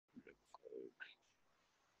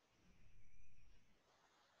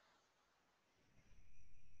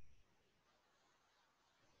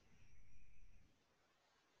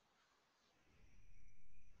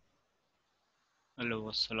Hello,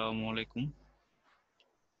 আসসালামু আলাইকুম।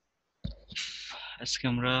 আজকে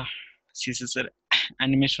আমরা সিএসএস এর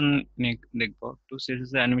অ্যানিমেশন নিয়ে দেখবো। একটু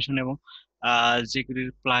সিএসএস এর অ্যানিমেশন এবং jQuery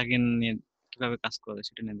প্লাগইন নিয়ে কিভাবে কাজ করে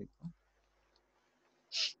সেটা নিয়ে দেখবো।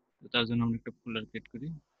 তো তার জন্য আমরা একটা ফোল্ডার ক্রিয়েট করি।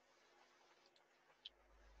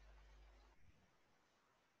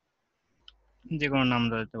 যে কোনো নাম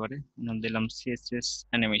দেওয়া যেতে পারে। নাম দিলাম সিএসএস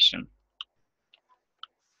অ্যানিমেশন।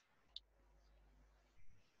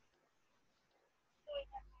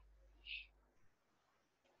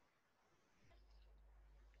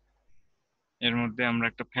 এর মধ্যে আমরা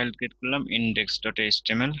একটা ফাইল ক্রিয়েট করলাম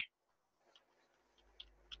index.html।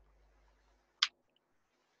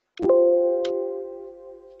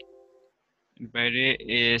 এর বাইরে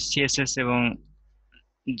সিএসএস এবং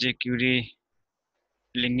jQuery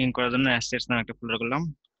লিঙ্কিং করার জন্য অ্যাসেটস নামে একটা ফোল্ডার করলাম।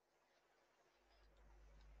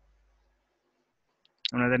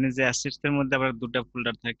 আমরা জানি যে অ্যাসেটস এর মধ্যে আবার দুটো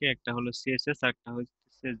ফোল্ডার থাকে, একটা হলো সিএসএস আর একটা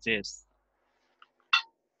হচ্ছে জেএস।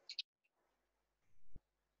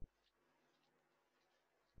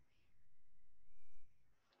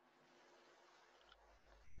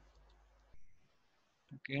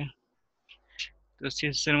 ওকে, তো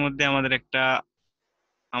সিএসএস এর মধ্যে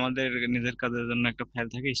আমাদের নিজের কাজের জন্য একটা ফাইল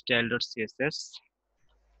থাকে style.css।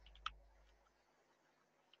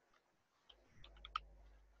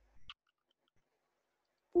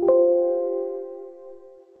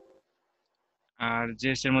 আর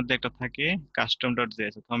জেএস এর মধ্যে একটা থাকে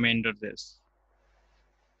custom.js অথবা main.js।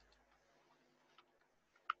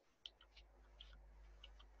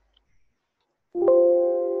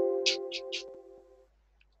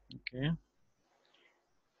 ওকে,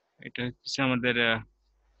 এটা হচ্ছে আমাদের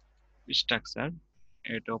স্ট্রাকচার।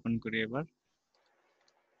 এটা ওপেন করি এবার।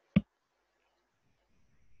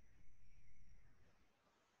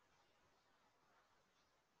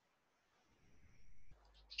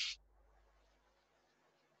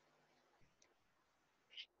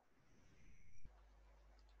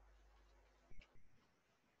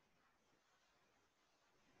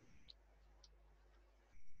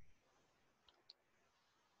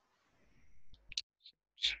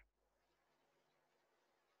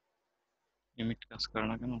 ইমিট কাজ করে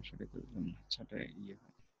না কেন সেটা বুঝলাম না। আচ্ছা, এটা ইয়ে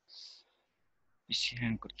হয়, পিসি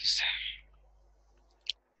হ্যাং করতেছে।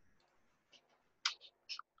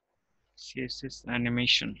 CSS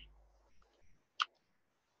animation.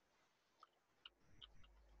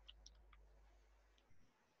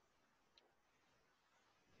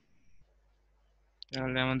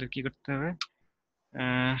 তাহলে আমাদের কি করতে হবে?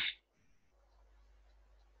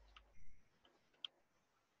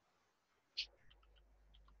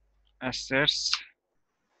 Assets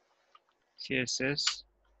CSS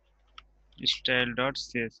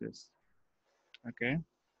style.css। ওকে,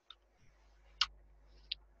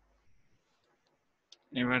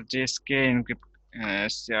 এবার জেএসকে এনক্রিপ্ট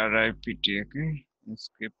সিআরআইপিটি। ওকে,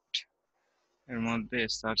 স্ক্রিপ্ট এর মধ্যে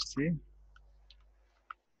এসআরসি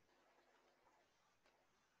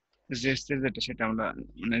জেএসসি যেটা সেটা আমরা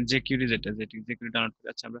মানে জেকিউরি যেটা জেকিউরি ডাউনলোড করে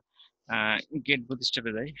আছে। আমরা গেট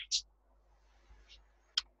বুটস্ট্র্যাপে যাই।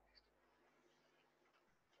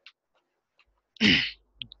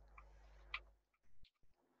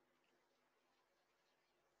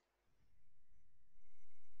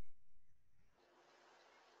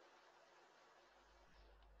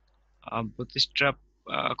 বুটস্ট্র্যাপ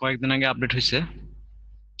কয়েকদিন আগে আপডেট হয়েছে।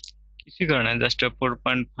 কিছুই করে না, জাস্ট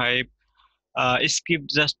 4.5 স্ক্রিপ্ট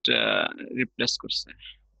জাস্ট রিপ্লেস করছে।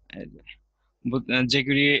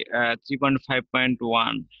 জেকিউরি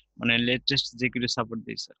 3.5.1 মানে লেটেস্ট জেকিউরি সাপোর্ট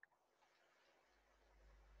দিয়েছে।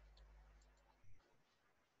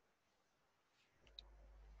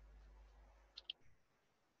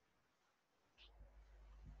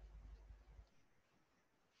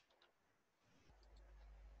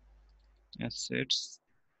 অ্যাসেটস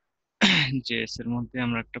জেএস এর মধ্যে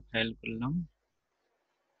আমরা একটা ফাইল করলাম,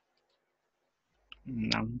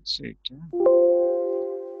 নাম হচ্ছে এটা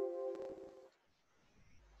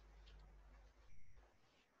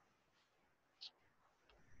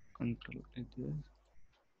কন্ট্রোল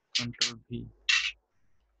কন্ট্রোল ভি।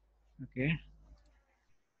 ওকে,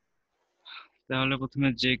 তাহলে প্রথমে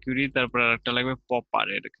জেকিউরি, তারপর আরেকটা লাগবে পপার,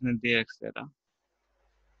 এর এখানে দিয়ে রাখছে এরা।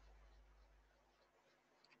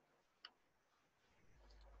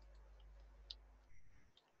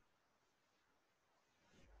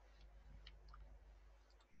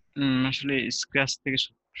 আসলে স্ক্র্যাচ থেকে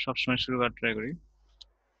সবসময় শুরু করার ট্রাই করি।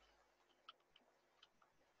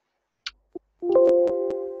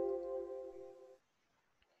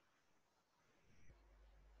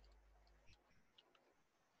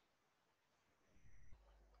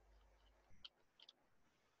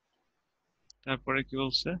 তারপরে কি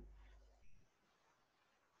বলছে?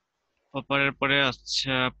 পপারের পরে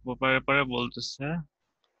আচ্ছা, পপারের পরে বলতেছে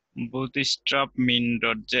বুটস্ট্র্যাপ মিন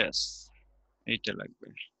ডট জেস, এইটা লাগবে।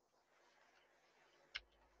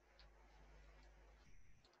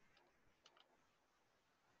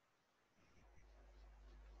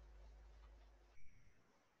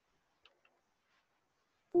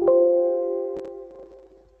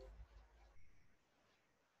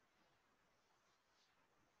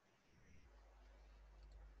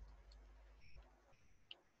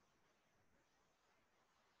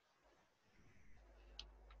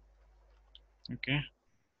 ওকে,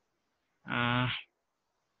 আহ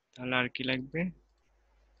তাহলে আর কি লাগবে?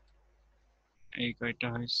 এই কয়টা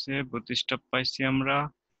হয়েছে, বুটস্ট্র্যাপ পাইছি আমরা,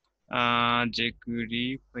 jQuery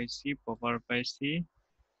পাইছি, পপার পাইছি,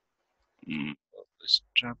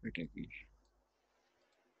 বুটস্ট্র্যাপ এটা কি?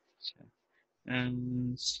 আচ্ছা,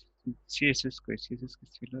 সিএসএস কই, সিএসএস কি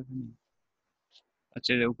ছিল এখানে? আচ্ছা,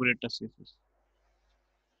 এই যে উপরেরটা সিএসএস,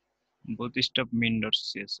 বুটস্ট্র্যাপ মিন ডট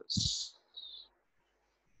সিএসএস।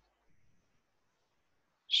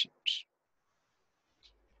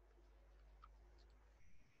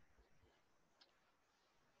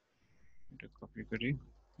 এটা কপি করি,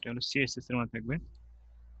 এটা হলো সিএসএস এর মধ্যে থাকবে,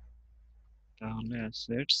 তাহলে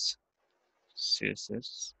অ্যাসেটস সিএসএস।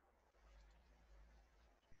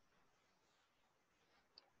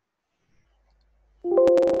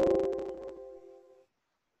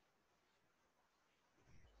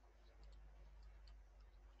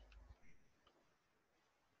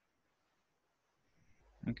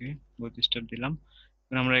 ওকে, বুটস্ট্র্যাপ দিলাম।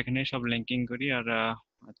 এবার আমরা এখানে সব লিঙ্কিং করি আর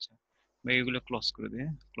আচ্ছা, বা এগুলো ক্লোজ করে দিই,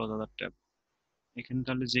 ক্লোজ আদার ট্যাব। এখানে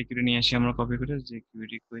তাহলে যে কিউরি নিয়ে আসি আমরা, কপি করে যে কিউরি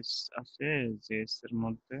রিকোয়েস্ট আছে জেএস এর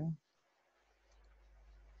মধ্যে,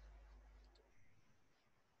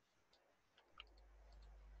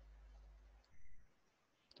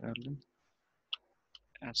 তাহলে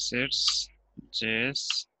অ্যাসেটস জেএস,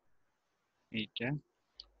 এইটা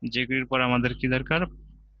যে কিউরির পর আমাদের কি দরকার,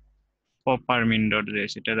 পপার মিন ডট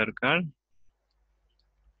জেএস, এটা দরকার।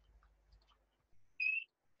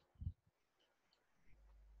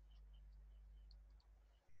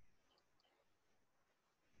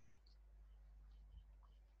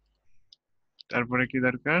 তারপরে কি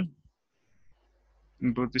দরকার,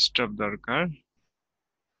 বুটস্ট্র্যাপ দরকার।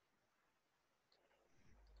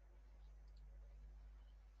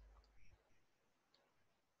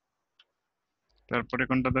 তারপরে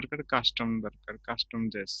কোনটা দরকার, কাস্টম দরকার, কাস্টম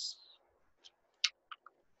জেস।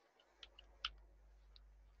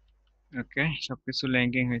 ওকে, সবকিছু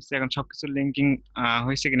লিঙ্কিং হয়েছে। এখন সবকিছু লিঙ্কিং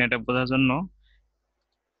হয়েছে কিনা এটা বোঝার জন্য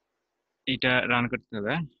এটা রান করতে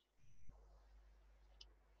হবে,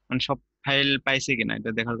 মানে সব ফাইল পাইছে কিনা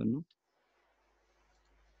এটা দেখার জন্য।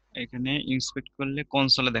 এখানে ইন্সপেক্ট করলে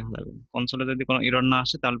কনসোলে দেখা যাবে, কনসোলে যদি কোনো এরর না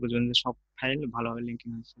আসে তাহলে বুঝবেন যে সব ফাইল ভালোভাবে লিঙ্কিং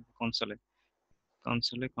হয়েছে কনসোলে।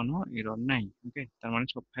 কনসোলে কোনো এরর নাই, ওকে, তার মানে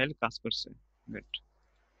সব ফাইল কাজ করছে, গুড,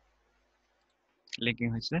 লিঙ্কিং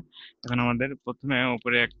হয়েছে। এখন আমাদের প্রথমে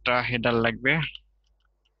উপরে একটা হেডার লাগবে।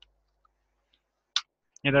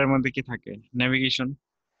 হেডারের মধ্যে কি থাকে, নেভিগেশন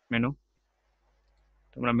মেনু,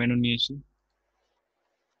 তোমরা মেনু নিয়েছি,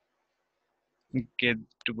 গেট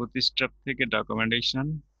টু বুটস্ট্র্যাপ থেকে ডকুমেন্টেশন,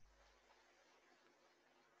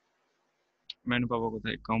 মেনু পাবো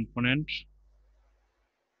কোথায়, component,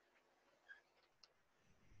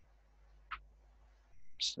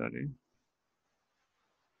 sorry,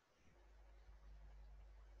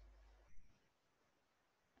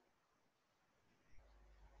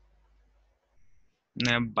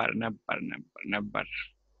 never never never never,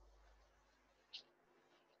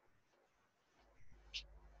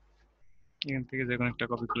 এখান থেকে যে কোনো একটা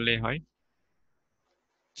কপি করলেই হয়।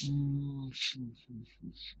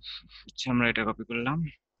 আচ্ছা, আমরা এটা কপি করলাম,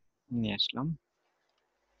 নিয়ে আসলাম।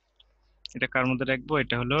 এটা কার মধ্যে রাখবো,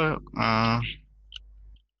 এটা হলো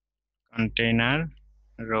কন্টেইনার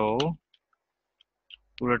রো,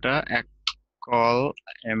 পুরোটা এক কল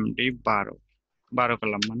এমডি 12, 12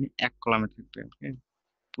 কলাম মানে এক কলামে থাকবে, ওকে,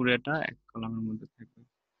 পুরোটা এক কলামের মধ্যে থাকবে।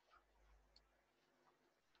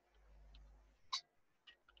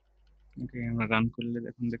 ওকে, আমরা রান করলে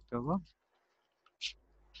এখন দেখতে পাবো।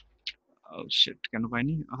 শিট, কেন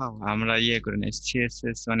পাইনি, আমরা ইয়ে করে নিই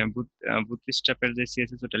সিএসএস, মানে বুটস্ট্র্যাপের যে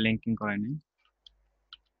সিএসএস ওটা লিঙ্কিং করাই নাই।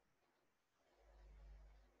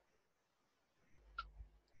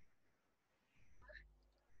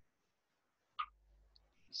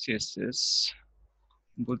 CSS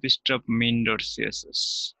bootstrap main dot CSS,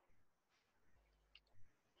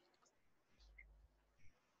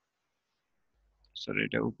 sorry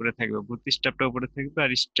এটা উপরে থাকবে, বুটস্ট্র্যাপটা উপরে থাকবে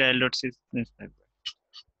আর স্টাইল ডট সিএসএস থাকবে,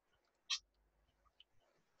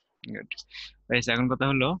 গুড। এখন কথা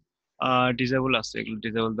হলো ডিসেবল আছে, এগুলো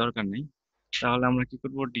ডিসেবল দরকার নেই। তাহলে আমরা কি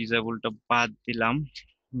করব, ডিসেবলটা বাদ দিলাম।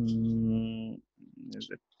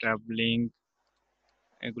 ট্রাভেলিং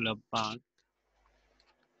এগুলা বাদ,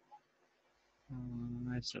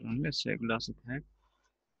 এগুলো আছে থাক।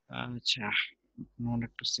 আচ্ছা, আমরা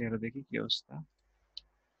একটু চেহারা দেখি কি অবস্থা।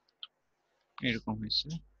 এরকম হয়েছে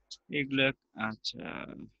এগুলো। আচ্ছা,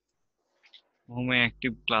 হোমে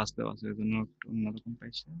অ্যাক্টিভ ক্লাস দেওয়া আছে, এজন্য একটু অন্যরকম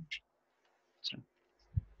পাইছে। আচ্ছা,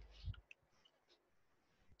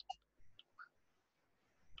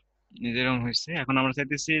 যেরকম হয়েছে এখন আমরা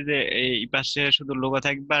চাইতেছি যে এই পাশে শুধু লোগো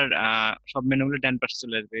থাকবে আর সব মেনুগুলো ডান পাশে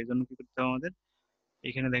চলে আসবে। এই জন্য কি করতে হবে আমাদের,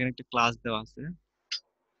 এখানে দেখেন একটা ক্লাস দেওয়া আছে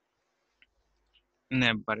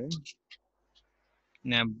ন্যাপবারে,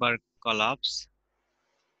 ন্যাপবার কলাপস।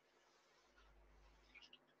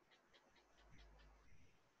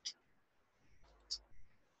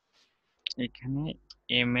 এখানে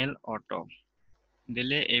এমএল অটো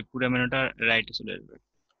দিলে এই পুরো মেনুটা রাইটে চলে আসবে।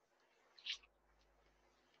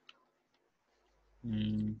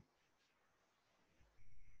 হুম,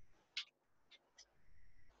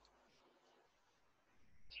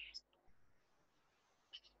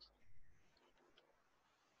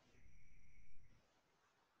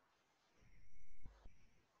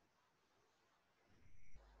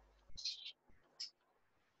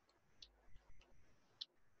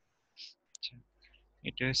 আচ্ছা,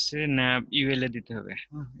 এটা হচ্ছে ন্যাপ ইউএল এ দিতে হবে,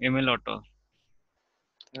 এমএল অটো।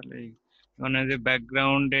 তাহলে মানে যে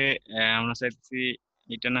ব্যাকগ্রাউন্ডে আমরা চাইছি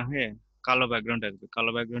এটা না হয়ে কালো ব্যাকগ্রাউন্ড আসবে।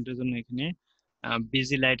 কালো ব্যাকগ্রাউন্ডের জন্য এখানে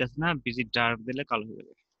বিজি লাইট আছে না, বিজি ডার্ক দিলে কালো হয়ে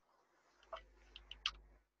যাবে।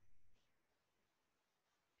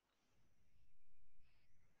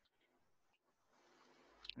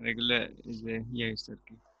 আর এগুলো এই যে ইয়ে হয়েছে আর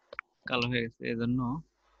কি, কালো হয়ে গেছে এজন্য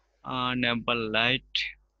নেভার লাইট।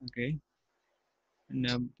 ওকে,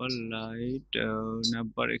 never light,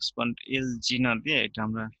 never expand LG না দিয়ে এটা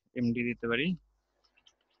আমরা এমডি দিতে পারি,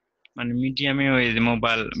 মানে মিডিয়ামে ওই যে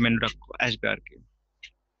মোবাইল মেনুটা আসবে আর কি।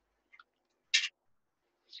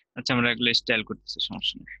 আচ্ছা, আমরা এগুলো স্টাইল করতেছি,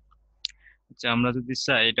 সমস্যা নেই। আচ্ছা, আমরা যদি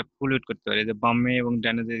চাই এটা ফুল উইডথ করতে পারি, যে বামে এবং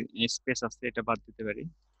ডানে যে স্পেস আছে এটা বাদ দিতে পারি।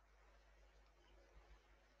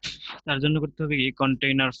 তার জন্য করতে হবে কি,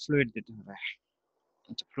 কন্টেইনার ফ্লুইড দিতে হবে।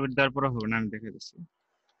 আচ্ছা, ফ্লুইড দেওয়ার পরে হবে না, আমি দেখে দিচ্ছি।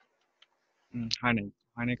 হয় নাই,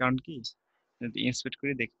 হয় নাই কারণ কি, যদি ইন্সপেক্ট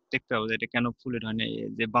করে দেখতে হবে যে এটা কেন ফুলেড হয় না, এই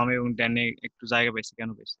যে বামে এবং ডানে একটু জায়গা পাইছে কেন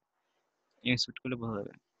পাইছে, ইন্সপেক্ট করলে বোঝা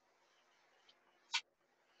যাবে।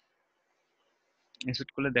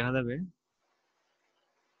 ইন্সপেক্ট করলে দেখা যাবে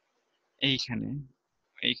এইখানে,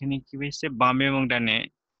 এইখানে কি পাইছে, বামে এবং ডানে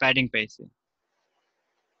প্যাডিং পাইছে,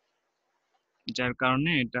 যার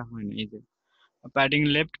কারণে এটা হয় না। এই যে প্যাডিং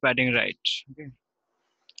লেফট, প্যাডিং রাইট। ওকে,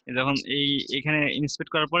 যখন এখানে ইন্সপেক্ট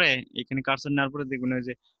করার পরে এখানে কার্সর নেওয়ার পরে দেখবেন ওই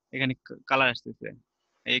যে এখানে কালার আসতেছে,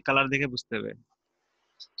 এই কালার দেখে বুঝতে হবে।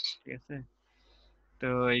 ঠিক আছে, তো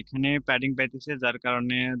এখানে প্যাডিং পাইতেছে যার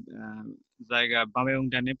কারণে আহ, জায়গা বামে এবং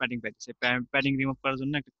ডানে প্যাডিং পাইতেছে। প্যাডিং রিমুভ করার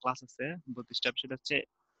জন্য একটা ক্লাস আছে 32 সেটা হচ্ছে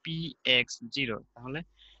px0। তাহলে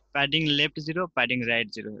padding left zero, padding right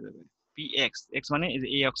zero হয়ে যাবে। px, এক্স মানে এই যে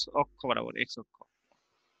এই অক্ষ অক্ষ বরাবর, এক্স অক্ষ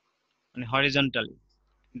মানে হরিজন্টালি,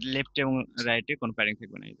 লেফট এবং রাইটে কোনো প্যাডিং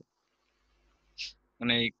থাকবে না। এই যে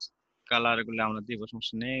মানে এই কালার গুলো আমরা দিব,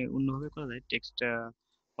 সমস্যা নেই, অন্যভাবে করা যায়, টেক্সটটা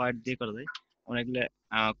হোয়াইট দিয়ে করা যায়। আমরা এগুলো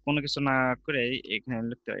কোনো কিছু না করে এখানে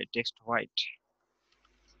লিখতে হয় টেক্সট হোয়াইট,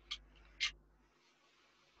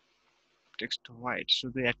 টেক্সট হোয়াইট,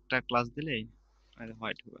 শুধু একটা ক্লাস দিলেই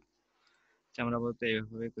হোয়াইট হবে। আচ্ছা, আমরা বলতে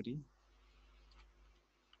এইভাবে করি।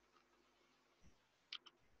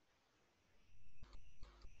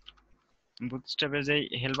 বুটস্ট্র্যাপে যে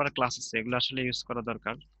হেল্পার ক্লাস আছে এগুলো আসলে ইউজ করা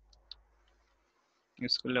দরকার,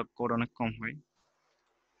 ইউজ করলে কোড অনেক কম হয়।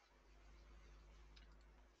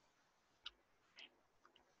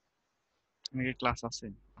 অনেকে ক্লাস আছে,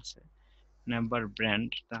 আছে নাম্বার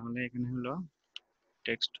ব্র্যান্ড, তাহলে এখানে হলো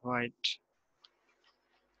টেক্সট হোয়াইট,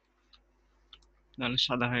 তাহলে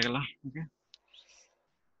সাদা হয়ে গেল। ওকে,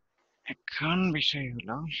 এখন বিষয়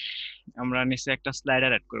হলো আমরা নিচে একটা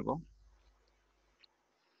স্লাইডার অ্যাড করব।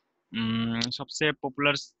 সবচেয়ে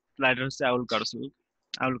পপুলার স্লাইডার হচ্ছে আউল কারুসেল।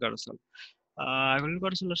 আউল কারুসেল, আউল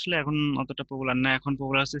কারুসেল আসলে এখন অতটা পপুলার না, এখন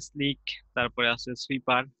পপুলার আছে স্লিক, তারপরে আছে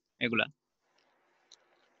সুইপার, এগুলা।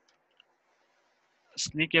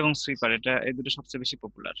 স্লিক এবং সুইপার, এটা এই দুটো সবচেয়ে বেশি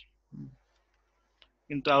পপুলার।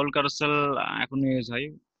 কিন্তু আউল কারুসেল এখন ইউজ হয়,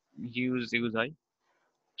 হিউজ ইউজ হয়,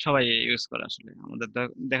 সবাই ইউজ করে। আসলে আমাদের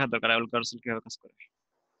দেখার দরকার আউল কারুসেল কিভাবে কাজ করে।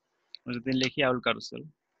 আমরা যদি লিখি আউল কারুসেল,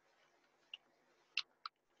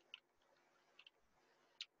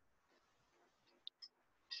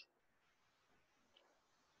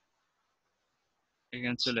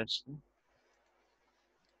 এখানে চলে আসছে।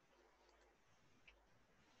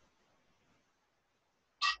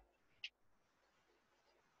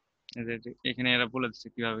 এখানে এরা বলে দিচ্ছে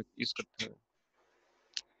কিভাবে ইউজ করতে হবে।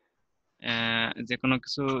 যে কোনো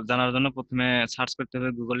কিছু জানার জন্য প্রথমে সার্চ করতে হবে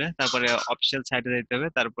গুগলে, তারপরে অফিসিয়াল সাইটে যেতে হবে,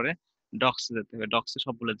 তারপরে ডক্সে যেতে হবে। ডক্সে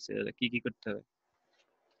সব বলে দিচ্ছে যে কি কি করতে হবে।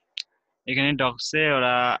 এখানে ডক্সে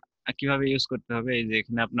ওরা কিভাবে ইউজ করতে হবে, এই যে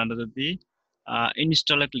এখানে আপনারা যদি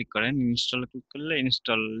ইনস্টলে ক্লিক করেন, ইনস্টলে ক্লিক করলে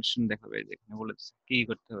ইনস্টলেশন দেখাবে। এই যে এখানে বলে দিচ্ছে কি কি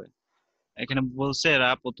করতে হবে। এখানে বলছে এরা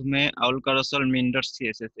প্রথমে আউল কারসল মিন ডট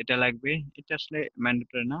সিএসএস এটা লাগবে। এটা আসলে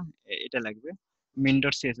ম্যান্ডেটরি না, এটা লাগবে। মিন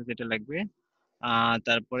ডট সিএসএস এটা লাগবে।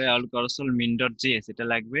 তারপরে আউল কারসল মিন ডট জিএস এটা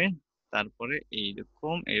লাগবে। তারপরে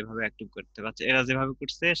এইরকম এইভাবে অ্যাক্টিভ করতে পারছে। এরা যেভাবে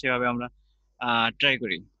করছে সেভাবে আমরা ট্রাই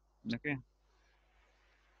করি। ওকে,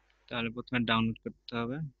 তাহলে প্রথমে ডাউনলোড করতে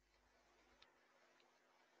হবে।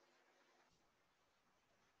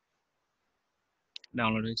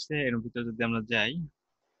 ডাউনলোড হয়েছে, এর ভিতরে যদি আমরা যাই,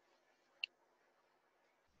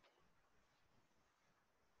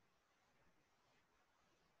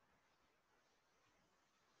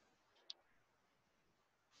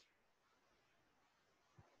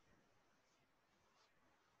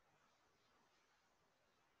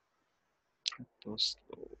 তো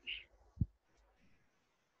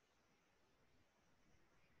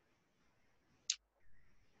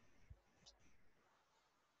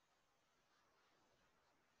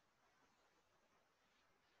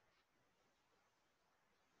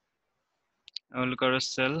আউল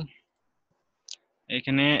কারসেল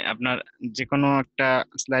এখানে আপনার যে কোনো একটা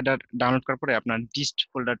স্লাইডার ডাউনলোড করার পরে আপনার ডিস্ট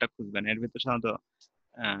ফোল্ডারটা খুঁজবেন। এর ভিতরে সাধারণত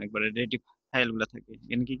একবারে রেডি ফাইল গুলো থাকে।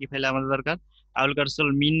 এখানে কি কি ফাইল আমাদের দরকার? আউল কারসল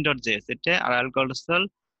মিন ডট জেএস এটা, আর আউল কারসল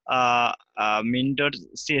মিন ডট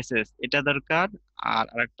সিএসএস এটা দরকার। আর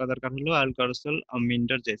আরেকটা দরকার হলো আউল কারসল মিন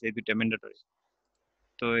ডট জেএস, এই দুইটা ম্যান্ডেটরি।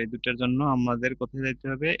 তো এই দুটার জন্য আমাদের কোথায় যেতে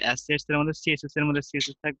হবে? অ্যাসেটস এর মধ্যে সিএসএস এর মধ্যে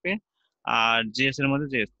সিএসএস থাকবে, আর জেএস এর মধ্যে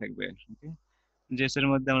জেএস থাকবে। ওকে, জেএস এর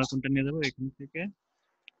মধ্যে আমরা কোনটা নিয়ে যাবো? এখান থেকে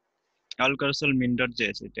আউল কারসল মিন ডট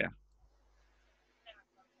জেএস এটা।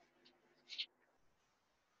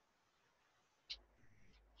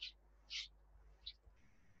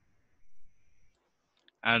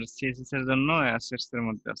 আর সিএসএস এর জন্য অ্যাসেটস এর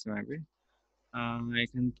মধ্যে আছে মেবি।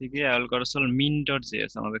 এখান থেকে আউল কারসল মিন ডট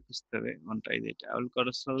জেএস আমাদের খুঁজতে হবে কোনটা, এই যে এটা আউল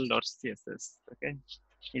কারসল ডট সিএসএস। ওকে,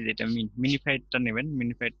 এই যে এটা মিনিফাইডটা নেবেন,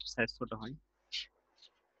 মিনিফাইড সাইজ ছোট হয়।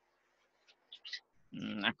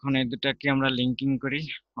 এখন এই দুটাকে আমরা লিঙ্কিং করি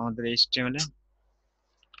আমাদের এইচটিএমএল এ।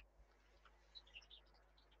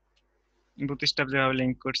 বুটস্ট্র্যাপ যেভাবে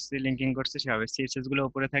লিঙ্কিং করছি সেভাবে সিএসএস গুলো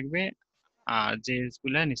উপরে থাকবে আর জেএস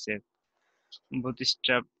গুলো নিচে।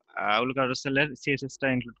 বুটস্ট্র্যাপ আউল কারসেলের সিএসএস টা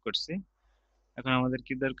ইনক্লুড করছি। এখন আমাদের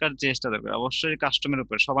কি দরকার? জেএসটা দরকার অবশ্যই। কাস্টমের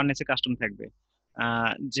উপর সবার নিচে কাস্টম থাকবে।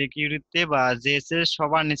 যে কিউরিতে বা জেএস এর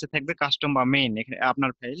সবার নিচে থাকবে কাস্টম বা মেইন, এখানে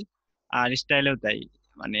আপনার ফাইল। আর স্টাইলেও তাই,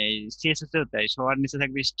 মানে সিএসএস এও তাই, সবার নিচে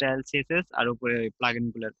থাকবে স্টাইল সিএসএস, আর উপরে ওই প্লাগইন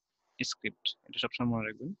গুলোর স্ক্রিপ্ট। এটা সবসময় মনে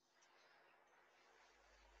রাখবেন।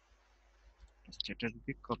 এটা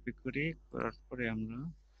যদি কপি করি, করার পরে আমরা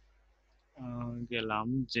গেলাম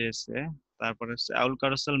জেএস এ, তারপরে হচ্ছে আউল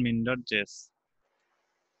কারসেল মিন ডট জেএস।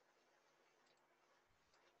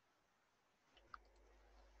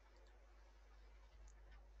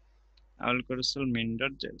 আউল কারসেল মিন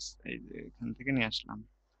ডট জেএস, এই যে এখান থেকে নিয়ে আসলাম।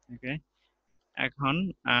 ওকে, এখন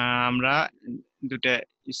আমরা দুটা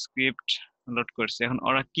স্ক্রিপ্ট লোড করছি। এখন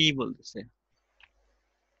ওরা কি বলতেছে?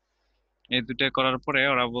 এই দুটো করার পরে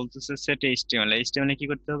ওরা বলতেছে সেট এইচটিএমএল। এইচটিএমএল কি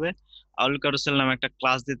করতে হবে? আউল কারুসেল নামে একটা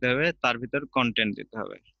ক্লাস দিতে হবে, তার ভিতর কন্টেন্ট দিতে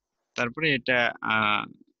হবে। তারপরে এটা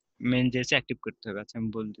মেন জেএসে অ্যাক্টিভ করতে হবে। আচ্ছা আমি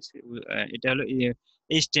বলতেছি, এটা হলো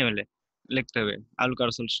এইচটিএমএল এ লিখতে হবে আউল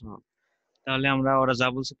কারুসেল সহ। তাহলে আমরা ওরা যা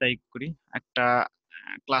বলছে তাই করি। একটা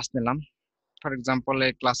ক্লাস নিলাম, ফর এক্সাম্পল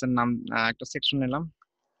এই ক্লাসের নাম, একটা সেকশন নিলাম,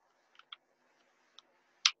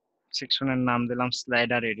 সেকশনের নাম দিলাম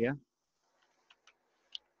স্লাইডার এরিয়া।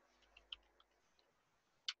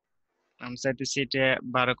 আমি চাইতেছি এটা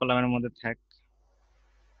 12 কলামের মধ্যে থাক।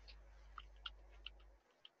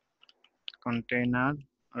 কন্টেইনার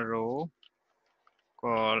রো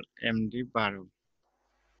কল MD12,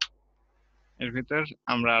 এর ভিতর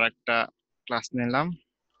আমরা আর একটা ক্লাস নিলাম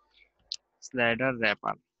স্লাইডার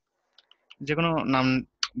র্যাপার। যে কোনো নাম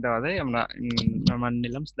দেওয়া যায়, আমরা নর্মাল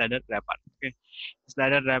নিলাম স্লাইডার র্যাপার। ওকে,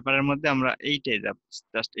 স্লাইডার র্যাপারের মধ্যে আমরা এইটাই যাব,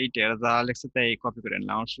 জাস্ট এইটাই আর যা লিখছে তাই কপি করে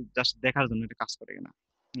নিলাম, আমার জাস্ট দেখার জন্য এটা কাজ করে কিনা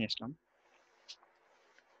নিয়ে আসলাম।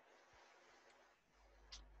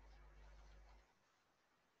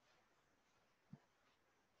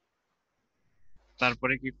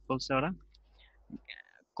 তারপরে কি বলছে ওরা?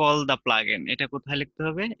 কল দা প্লাগইন, এটা কোথায় লিখতে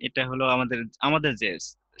হবে? এটা হলো আমাদের আমাদের জেএস,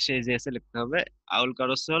 সেই জেএস এ লিখতে হবে আউল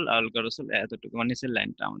কারসল এতটুকু, মানে নিচের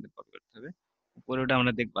লাইনটা আমাদের কপি করতে হবে। উপরে ওটা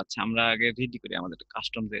আমরা দেখবো। আচ্ছা আমরা আগে রেডি করি আমাদের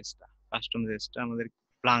কাস্টম জেএসটা। কাস্টম জেএসটা আমাদের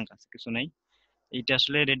ব্লাঙ্ক আছে, কিছু নাই। এইটা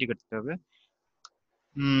আসলে রেডি করতে হবে।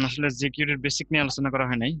 আসলে জিকিউরির বেসিক নিয়ে আলোচনা করা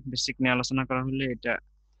হয় নাই, বেসিক নিয়ে আলোচনা করা হলে এটা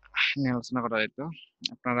নিয়ে আলোচনা করা যেত।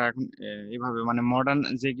 আপনারা এখন এইভাবে মানে মডার্ন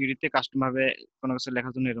জিকিউরিতে কাস্টম ভাবে কোনো কিছু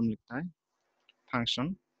লেখার জন্য এরকম লিখতে হয়, ফাংশন,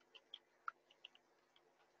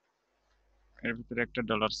 এর ভিতরে একটা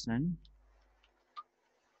ডলার সাইন,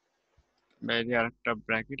 বাইরে আর একটা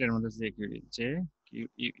ব্র্যাকেট, এর মধ্যে জিকিউরি, জে কিউ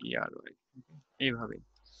ইউ ই আর ওয়াই, এইভাবে।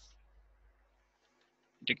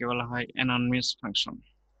 এটাকে বলা হয় অ্যানোনিমাস ফাংশন,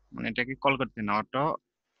 মানে এটাকে কল করতে না, অটো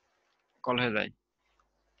কল হয়ে যায়।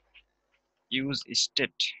 ইউজ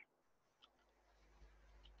স্টেট,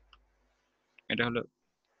 এটা হলো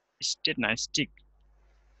স্টেট না স্টিক,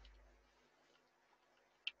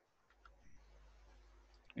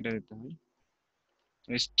 এটা দিতে হয়।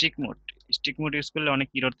 Stick mode, stick mode use করলে অনেক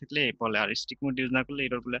ইরর থাকলে বলে, আর স্টিক মোড ইউজ না করলে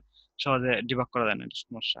ইরর গুলো সহজে ডিবাগ করা যায় না, এটা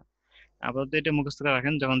সমস্যা। আপাতত এটা মুখস্থ করে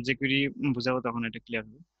রাখেন, যখন যে কুইরি বুঝাবো তখন এটা ক্লিয়ার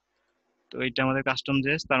হবে। তো এটা আমাদের কাস্টম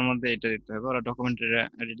জেস, তার মধ্যে এটা দিতে হবে। ওরা ডকুমেন্ট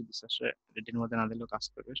রেডি দিচ্ছে, আসলে রেডির মধ্যে না দিলেও কাজ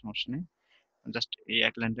করবে, সমস্যা নেই। জাস্ট এই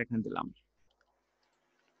এক লাইনটা এখানে দিলাম।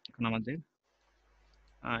 এখন আমাদের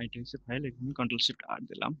এটা হচ্ছে ফাইল, এখানে কন্ট্রোল শিফট আর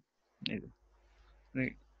দিলাম। এই যে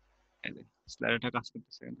এই যে স্লাইডারটা কাজ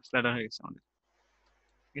করতেছে, স্লাইডার হয়ে গেছে আমাদের,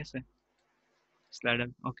 ঠিক আছে, স্লাইডার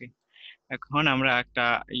ওকে। এখন আমরা একটা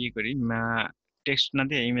করি, টেক্সট না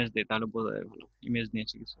দিয়ে ইমেজ দিই, তাহলে বোঝা যায় ভালো। ইমেজ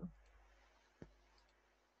নিয়েছি কিছু,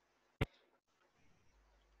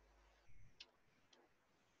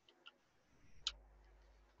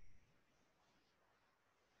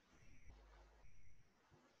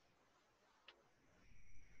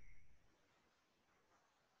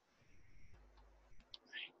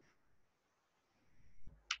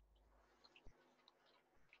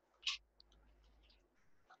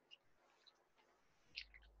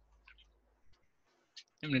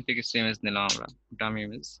 এমনিতে কিছু ইমেজ নিলাম আমরা, ডামি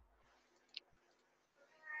ইমেজ।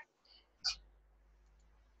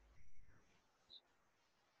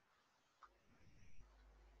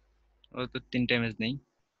 ও তো 3টা ইমেজ নেই,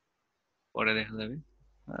 পরে দেখা যাবে।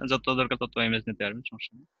 যত দরকার তত ইমেজ নিতে পারবেন,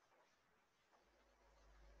 সমস্যা নেই।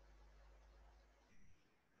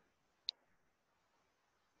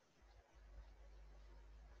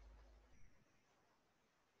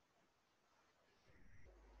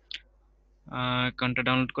 কোনটা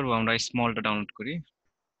ডাউনলোড করবো আমরা? স্মলটা ডাউনলোড করি।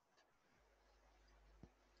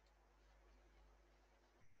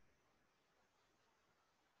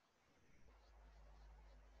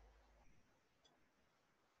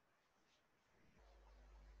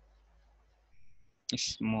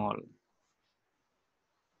 স্মল,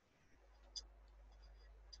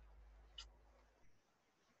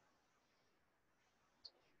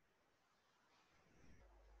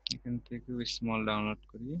 এখান থেকে স্মল ডাউনলোড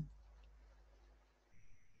করি।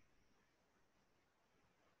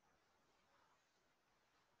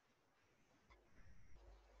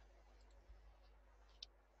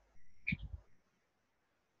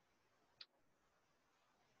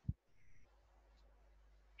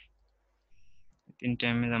 তিনটা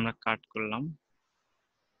ইমেজ আমরা কাট করলাম।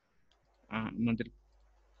 আমাদের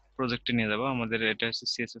প্রজেক্টে নিয়ে যাবো। আমাদের এটা হচ্ছে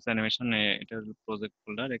সিএসএস অ্যানিমেশন, এটা হলো প্রজেক্ট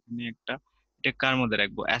ফোল্ডার। এখানে একটা, এটা কার মধ্যে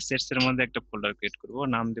রাখবো? অ্যাসেটস এর মধ্যে একটা ফোল্ডার ক্রিয়েট করব,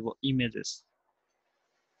 নাম দেব ইমেজেস।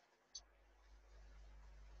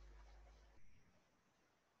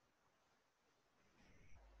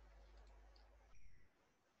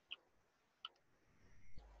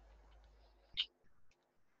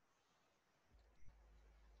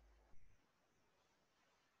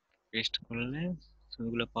 পেস্ট করলে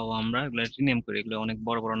ছবিগুলো পাবো আমরা, এগুলো রিনেম করি, এগুলো অনেক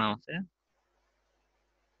বড় বড় নাম আছে।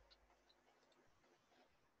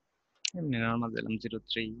 এমনি নর্মাল দিলাম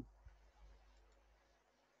 03,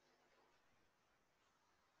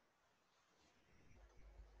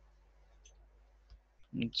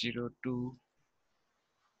 02,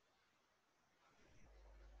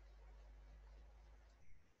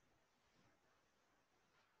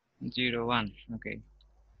 01। ওকে,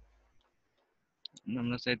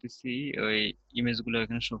 আমরা চাইতেছি ওই ইমেজ গুলো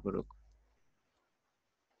এখানে শো করুক।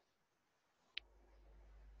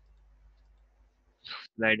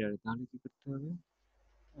 স্লাইডার, তাহলে কি করতে হবে?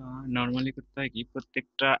 নর্মালি করতে হয় কি,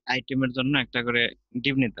 প্রত্যেকটা আইটেমের জন্য একটা করে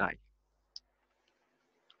ডিভ নিতে হয়।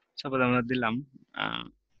 সাপোজ আমরা দিলাম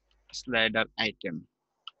স্লাইডার আইটেম,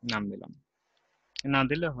 নাম দিলাম। না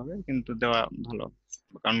দিলে হবে, কিন্তু দেওয়া ভালো,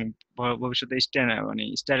 কারণ ভবিষ্যতে স্টাইল মানে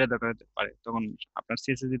স্টাইলের দরকার হতে পারে, তখন আপনার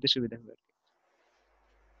সিএসএস দিতে সুবিধা হবে।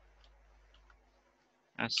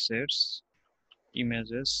 অ্যাসেটস,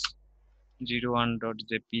 ইমেজেস,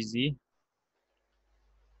 01.jpg,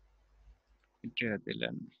 এটা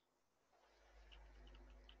দিলেন।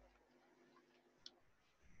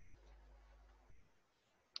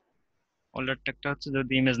 অল্টার ট্যাগটা হচ্ছে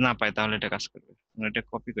যদি ইমেজ না পায় তাহলে এটা কাজ করবে। আমরা এটা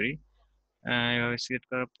কপি করি, এভাবে সিলেক্ট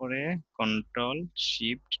করার পরে কন্ট্রোল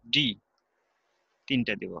শিফট ডি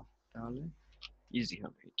তিনটা দিব, তাহলে ইজি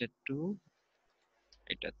হবে। এটা 2,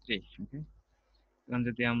 এটা 3। ওকে, এখন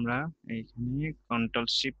যদি আমরা এইখানে কন্ট্রোল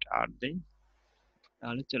শিফট আর দেই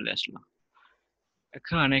তাহলে চলে আসলো।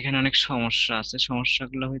 এখন এখানে অনেক সমস্যা আছে,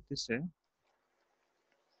 সমস্যাগুলো হইতেছে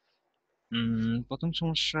প্রথম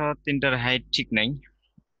সমস্যা, তিনটার হাইট ঠিক নাই।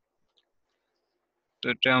 তো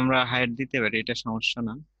এটা আমরা হাইট দিতে পারি, এটা সমস্যা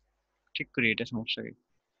না। ঠিক করি, এটা সমস্যা কি?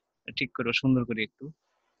 ঠিক করবো সুন্দর করি একটু।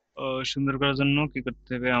 ও, সুন্দর করার জন্য কি করতে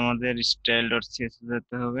হবে, আমাদের স্টাইল ডট সিএসএস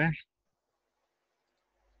যেতে হবে।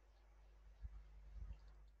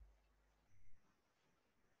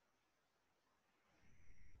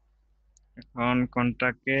 এখন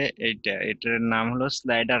কোনটাকে, এটার নাম হলো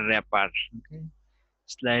স্লাইডার র্যাপার। ওকে,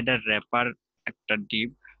 স্লাইডার র্যাপার একটা ডিভ,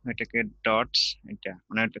 এটাকে ডটস, এটা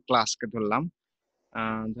মানে একটা ক্লাসকে ধরলাম।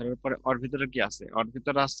 ধরার পরে ওর ভিতরে কি আছে, ওর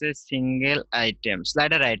ভিতরে আছে সিঙ্গেল আইটেম,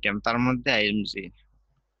 স্লাইডার আইটেম, তার মধ্যে আইএমজি।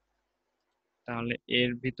 তাহলে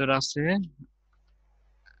এর ভিতরে আছে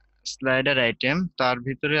স্লাইডার আইটেম, তার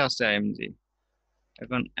ভিতরে আছে আইএমজি।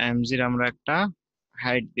 এখন আইএমজির আমরা একটা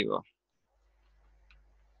হাইট দিব,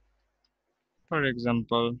 ফর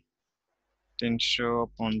এক্সাম্পল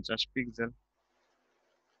 350 পিক্সেল।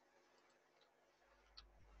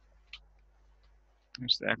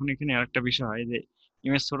 এখন এখানে আরেকটা বিষয় হয় যে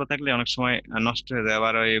ইমেজ ছোট থাকলে অনেক সময় নষ্ট হয়ে যায়,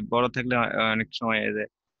 আবার ওই বড় থাকলে অনেক সময় এই যে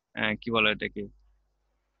কি বলে এটাকে,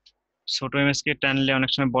 ছোট ইমেজকে টানলে অনেক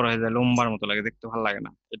সময় বড় হয়ে যায়, লম্বার মতো লাগে, দেখতে ভালো লাগে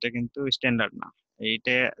না। এটা কিন্তু স্ট্যান্ডার্ড না।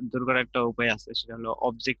 এইটা দূর করার একটা উপায় আছে, সেটা হলো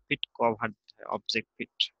object fit cover. Object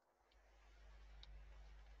fit,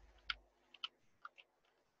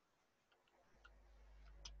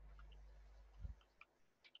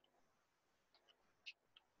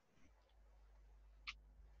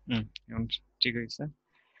 এখন ঠিক হয়েছে।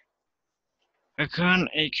 এখন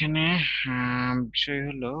এইখানে বিষয়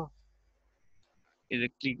হলো এই যে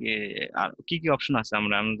ক্লিক, আর কি কি অপশন আছে,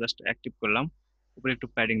 আমরা জাস্ট অ্যাক্টিভ করলাম। উপরে একটু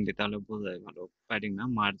প্যাডিং দিই তাহলে বোঝা যায় ভালো, প্যাডিং না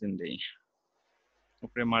মার্জিন দেই।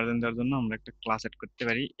 উপরে মার্জিন দেওয়ার জন্য আমরা একটা ক্লাস এড করতে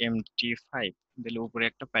পারি MT5, দিলে উপরে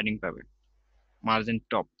একটা প্যাডিং পাবে, মার্জিন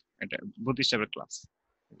টপ। এটা বুট স্ট্র্যাপের ক্লাস।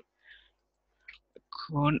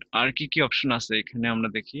 এখন আর কি কি অপশন আছে এখানে আমরা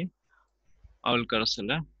দেখি। আউল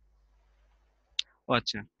ক্যারোসেলে, ও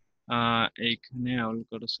আচ্ছা, এইখানে আউল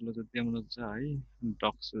ক্যারোসেলে যদি আমরা যাই,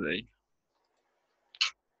 ডক্সে যাই,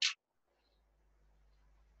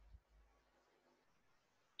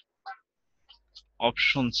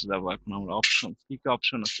 অপশনস যাবো। এখন আমরা অপশন, কি কি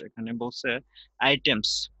অপশন আছে এখানে বলছে, আইটেমস,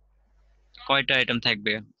 কয়টা আইটেম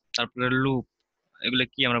থাকবে, তারপরে লুপ, এগুলো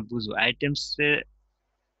কি আমরা বুঝবো। Items,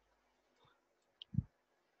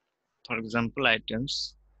 for example items,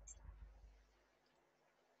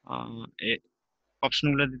 option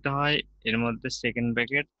গুলো দিতে হয়, এর মধ্যে সেকেন্ড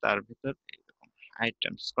ব্র্যাকেট, তার ভিতর এরকম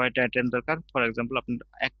আইটেমস, কয়টা আইটেম দরকার, ফর এক্সাম্পল আপনার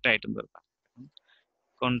একটা আইটেম দরকার,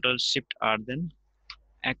 কন্ট্রোল শিফট আর দেন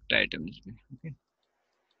একটা আইটেম লিখবে। ওকে,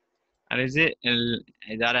 আর এই যে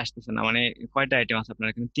এই যে আর আসতেছে না, মানে কয়টা আইটেম আছে আপনার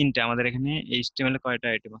এখানে, তিনটা। আমাদের এখানে এইচটিএমএল এ কয়টা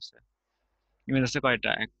আইটেম আছে, ইমেজ আছে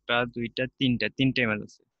কয়টা, একটা দুইটা তিনটা, তিনটা ইমেজ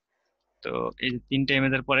আছে। তো এই যে তিনটা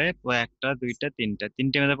ইমেজের পরে ও একটা দুইটা তিনটা,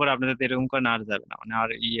 তিনটা ইমেজের পরে আপনাদের এরকম করে আর যাবে না, মানে আর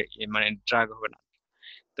মানে ড্রাগ হবে না।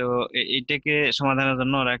 তো এইটাকে সমাধানের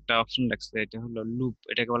জন্য ওরা একটা অপশন রাখছে, এটা হলো লুপ,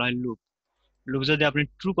 এটাকে বলা হয় লুপ। লুপ যদি আপনি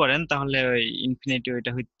ট্রু করেন তাহলে ওই ইনফিনিটি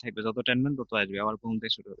ওইটা হইতে থাকবে, যত টানবেন তত আসবে, আবার প্রথম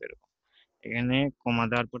থেকে শুরু হবে এরকম। এখানে কমা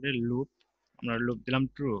দেওয়ার পরে লুপ, আমরা লুপ দিলাম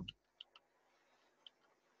ট্রু।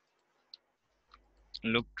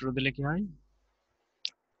 লুপ ট্রু দিলে কি হয়,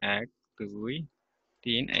 1 2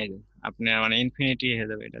 3, এই যে আপনার মানে ইনফিনিটি হয়ে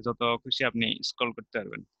যাবে, এটা যত খুশি আপনি স্ক্রল করতে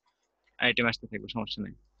পারবেন, আইটেম আসতে থাকবে, সমস্যা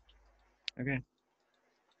নেই। ওকে,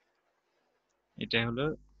 এটাই হলো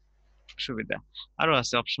সুবিধা। আরো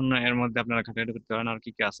আছে অপশন, এর মধ্যে আপনারা ঘাটাঘাটি করতে পারেন, আর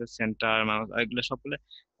কি কি আছে, সেন্টার মাউস, এগুলো সবগুলো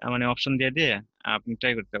মানে অপশন দিয়ে দিয়ে আপনি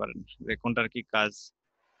ট্রাই করতে পারেন যে কোনটার কি কাজ।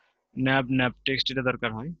 ন্যাব ন্যাব টেক্সট এটা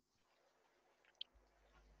দরকার হয়,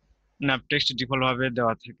 ন্যাব টেক্সট ডিফল্ট ভাবে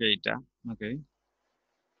দেওয়া থাকে এইটা। ওকে,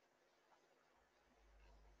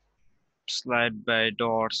 স্লাইড বাই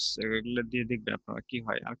ডটস এগুলো দিয়ে দেখবেন আপনারা কি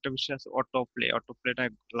হয়। আরেকটা বিষয় আছে অটো প্লে, অটো প্লেটা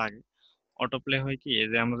লাগে। অটো প্লে হয় কি, এই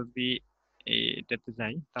যে আমরা যদি এটাতে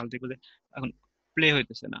যাই তাহলে দেখবো যে এখন প্লে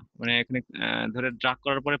হইতেছে না, মানে এখানে ধরে ড্রাগ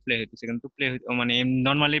করার পরে প্লে হইতেছে, কিন্তু প্লে মানে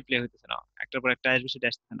নর্মালি প্লে হইতেছে না, একটার পর একটা আসবে, সেটা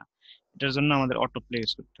আসতেছে না। এটার জন্য আমাদের অটো প্লে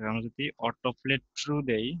ইউজ করতে হবে। আমরা যদি অটো প্লে ট্রু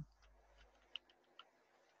দেই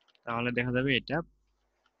তাহলে দেখা যাবে এটা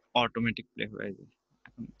অটোমেটিক প্লে হয়ে যাবে।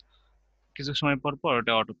 এখন কিছু সময় পর পর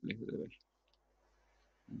ওটা অটো প্লে হয়ে যাবে,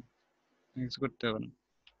 কিছু করতে হবে না।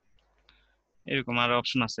 এরকম আরো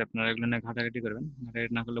অপশন আছে, আপনারা এগুলো নিয়ে ঘাটাঘাটি করবেন,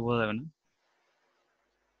 ঘাটাঘাটি না করলে বোঝা যাবে না।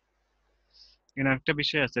 এখানে একটা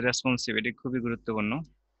বিষয় আছে রেসপন্সিভ, এটি খুবই গুরুত্বপূর্ণ।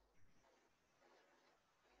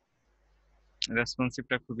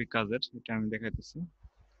 রেসপন্সিভটা খুবই কাজের, এটা আমি দেখাইতেছি।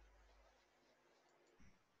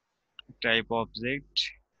 Type object.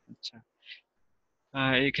 আচ্ছা,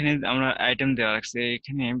 এখানে আমরা আইটেম দেওয়া রাখছি,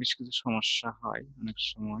 এখানে বেশ কিছু সমস্যা হয় অনেক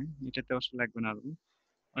সময়, এটাতে অবশ্য লাগবে না আরো।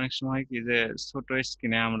 অনেক সময় হয় কি যে ছোট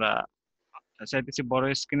স্ক্রিনে আমরা চাইতেছি, বড়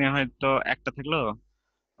স্ক্রিনে হয়তো একটা থাকলো,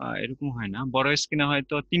 এরকম হয় না, বড় স্ক্রিনে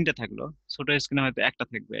হয়তো তিনটা থাকলো, ছোট স্ক্রিনে হয়তো একটা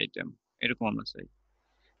থাকবে আইটেম, এরকম আমরা চাই।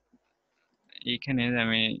 এইখানে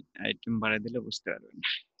আমি আইটেম বাড়াই দিলে বুঝতে পারবেন।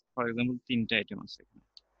 ফর এক্সাম্পল তিনটা আইটেম আছে এখানে,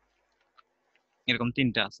 এরকম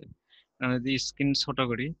তিনটা আছে। আমরা যদি স্ক্রিন ছোট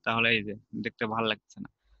করি তাহলে এই যে দেখতে ভালো লাগছে না।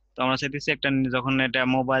 তো আমরা চাইতেছি একটা, যখন এটা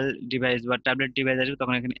মোবাইল ডিভাইস বা ট্যাবলেট ডিভাইস আসবে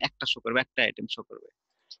তখন এখানে একটা শো করবে, একটা আইটেম শো করবে।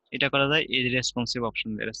 এটা করা যায় এই রেসপন্সিভ অপশন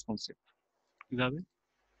দিয়ে। রেসপন্সিভ কিভাবে?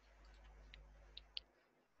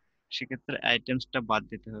 সেক্ষেত্রে আইটেমসটা বাদ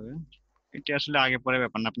দিতে হবে। এটা আসলে আগে পরে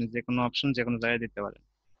ব্যাপার না, আপনি যে কোনো অপশন যে কোনো জায়গায় দিতে পারেন।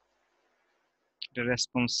 এটা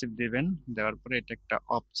রেসপন্সিভ দিবেন, দেওয়ার পরে এটা একটা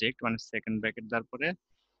অবজেক্ট মানে সেকেন্ড ব্র্যাকেট দেওয়ার পরে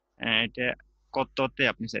এটা কততে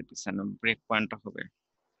আপনি চাইতেছেন ব্রেক পয়েন্ট হবে।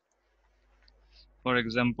 ফর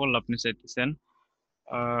এক্সাম্পল আপনি চাইতেছেন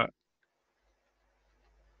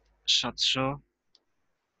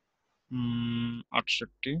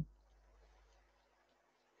 768,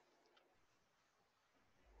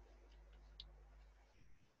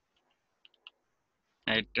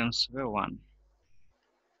 আইটেমস হবে 1।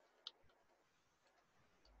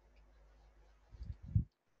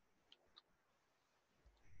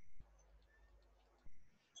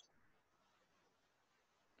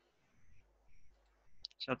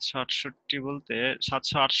 768 বলতে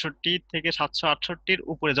 768 থেকে 768-র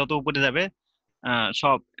উপরে যত উপরে যাবে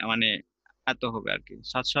সব মানে এত হবে আর কি।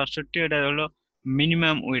 768 এটা হলো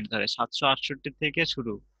মিনিমাম ওয়েট ধরে, 768 থেকে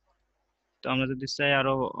শুরু। তো আমরা যদি চাই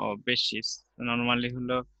আরো বেশি, নর্মালি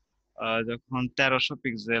হলো যখন 1300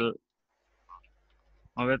 পিক্সেল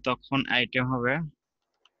হবে তখন আইটেম হবে,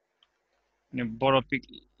 মানে বড়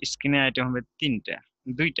স্ক্রিনে আইটেম হবে তিনটা,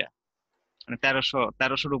 দুইটা, মানে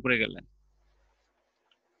 1300-র উপরে গেলে।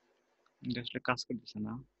 এটা আসলে কাজ করতেছে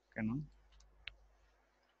না কেন?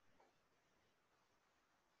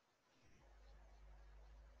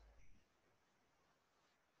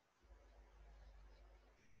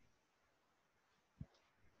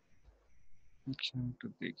 আচ্ছা, একটু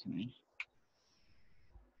দেখে নিই।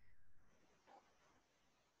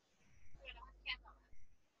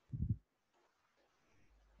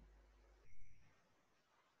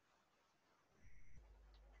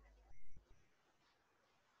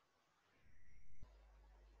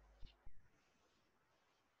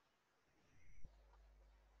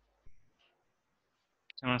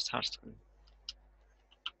 আমরা সার্চ করি।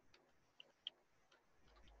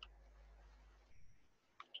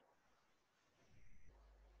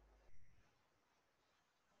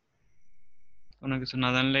 কোনো কিছু না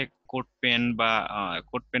জানলে কোড পেন বা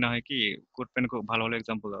কোড পেন হয় কি, কোড পেন খুব ভালো ভালো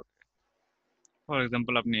এক্সাম্পল দাও। ফর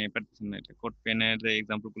এক্সাম্পল আপনি পারতেছেন না, এটা কোড পেনের যে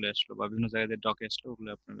এক্সাম্পল গুলো আসলো বা বিভিন্ন জায়গায় যে ডকে আসলো ওগুলো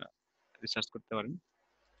আপনারা রিসার্চ করতে পারেন।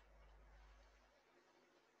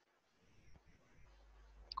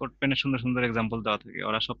 কোড পেনের সুন্দর সুন্দর এক্সাম্পল দেওয়া থাকে,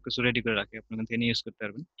 ওরা সবকিছু রেডি করে রাখে, আপনি ওখান থেকে নিয়ে ইউজ করতে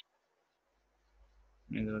পারবেন।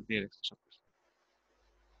 এগুলো দিয়ে রাখছে সবকিছু।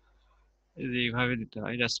 এই যে এইভাবে দিতে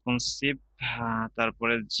হয় রেসপন্সিভ।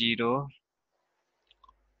 তারপরে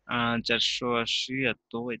 480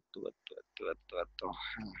 এত এত এত এত এত এত।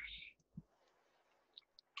 হ্যাঁ,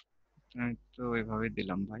 এই তো ওইভাবে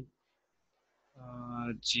দিলাম ভাই।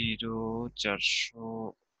 0,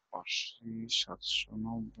 480,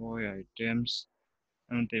 790 আইটেমস,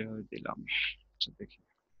 আমি তো এইভাবে দিলাম। আচ্ছা দেখি,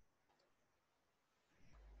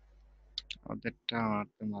 ওদেরটা আমার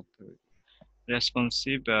তো মারতে হবে।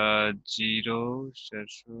 রেসপন্সিভ 0,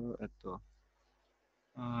 400 এত।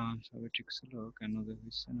 সবই ঠিক ছিল, কেন যে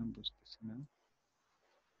হচ্ছে না বুঝতেছি না।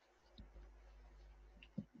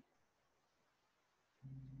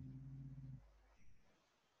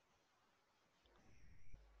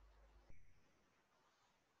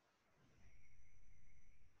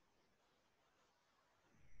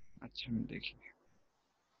 আচ্ছা আমি দেখি।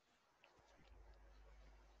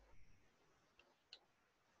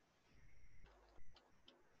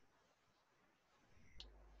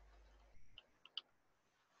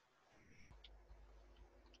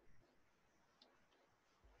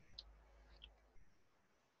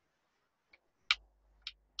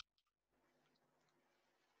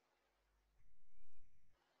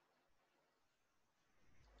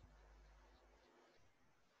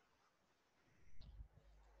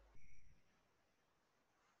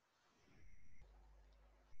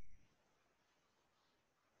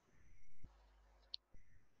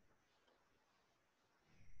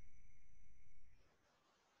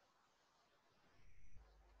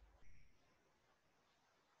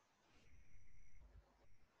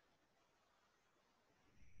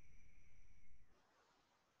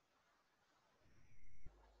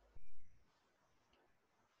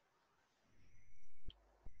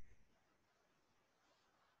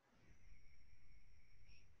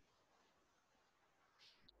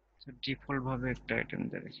 ডিফল্ট ভাবে একটা আইটেম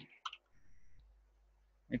দেয়।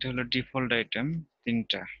 এটা হলো ডিফল্ট আইটেম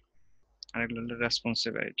তিনটা, আর এগুলো হলো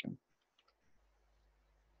রেসপন্সিভ আইটেম।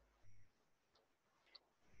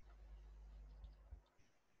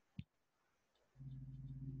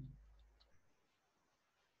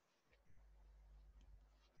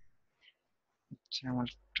 আচ্ছা, আমার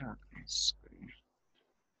একটা কাজ করি।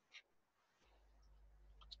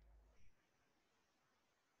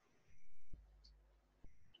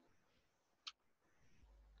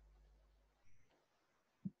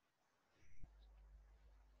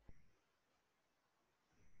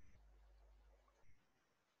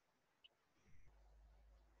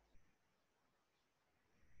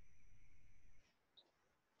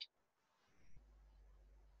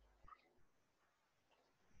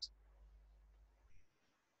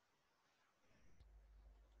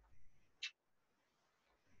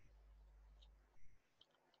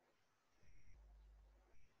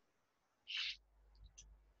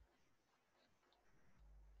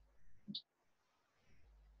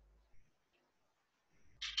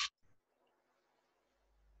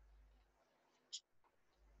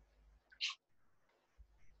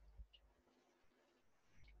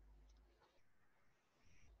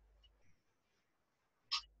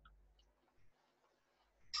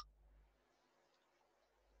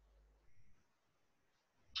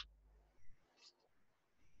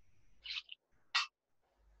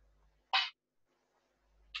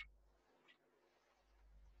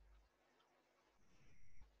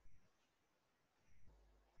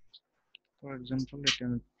 ফর এক্সাম্পল এটা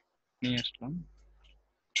আমি নিয়ে আসলাম,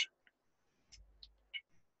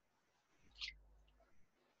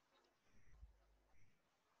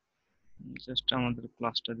 জাস্ট আমাদের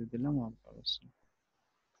ক্লাসটা দিয়ে দিলাম আর ব্যাস।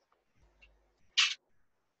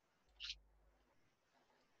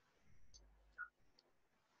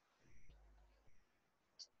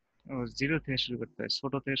 ও, জিরো থেকে শুরু করতে হয়,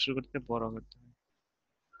 ছোট থেকে শুরু করতে বড় করতে হয়।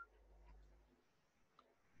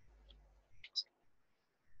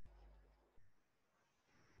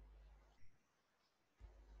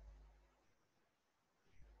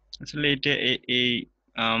 আসলে এইটা এই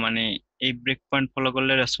মানে এই ব্রেক পয়েন্ট ফলো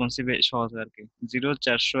করলে রেসপন্সিভ সহজ হয় আর কি। 0,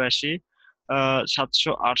 480,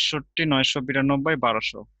 768, 992,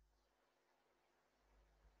 1200।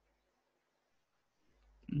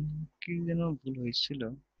 কি যেন ভুল হয়েছিল।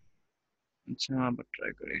 আচ্ছা, আবার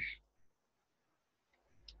ট্রাই করি।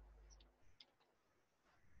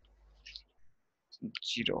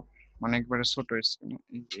 জিরো মানে একবারে ছোট স্ক্রিন,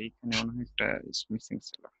 এইখানে মনে হয় একটা মিসিং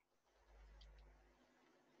ছিল।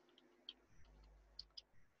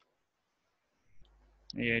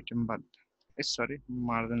 এই আইটেম বাদ, সরি,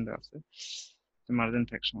 মার্জিন দেওয়া আছে, মার্জিন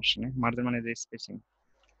থাক, সমস্যা নেই। মার্জিন মানে যে স্পেসিং।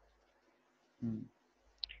 হুম,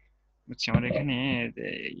 বুঝছি। আমার এখানে যে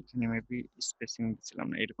এখানে মেবি স্পেসিং দিছিলাম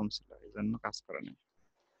না, এরকম ছিল, এই জন্য কাজ করে না।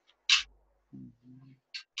 হুম,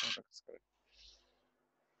 ওটা কাজ করে।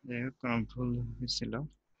 যাই হোক, কোনো ভুল হয়েছিল।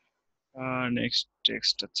 নেক্সট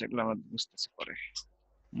টেক্সট হচ্ছে, এগুলো আমরা বুঝতেছি পরে।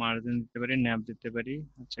 মার্জিন দিতে পারি, ন্যাপ দিতে পারি।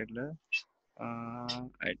 আচ্ছা, এগুলো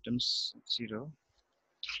আইটেমস জিরো,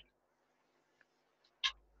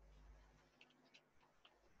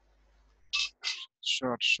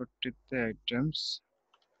 168তে আইটেমস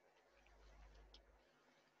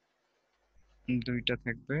দুইটা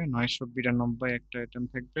থাকবে, 992 একটা আইটেম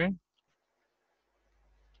থাকবে।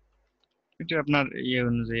 এটা আপনার ইয়ে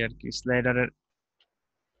অনুযায়ী আর কি, স্লাইডারের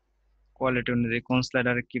কোয়ালিটি অনুযায়ী কোন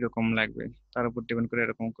স্লাইডারে কিরকম লাগবে তার উপর ডিপেন্ড করে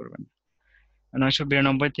এরকম করবেন।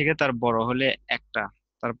 992 থেকে তার বড় হলে একটা,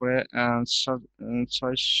 তারপরে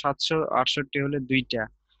 768 হলে দুইটা,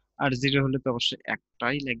 আর জিরো হলে তো অবশ্যই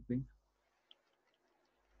একটাই লাগবে।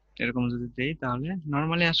 এরকম যদি দেই তাহলে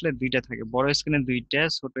নর্মালি আসলে দুইটা থাকে, বড় স্ক্রিনে দুইটা,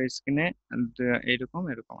 ছোট স্ক্রিনে এইরকম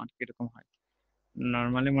এরকম আর কি, এরকম হয়।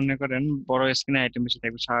 নর্মালি মনে করেন বড় স্ক্রিনে আইটেম বেশি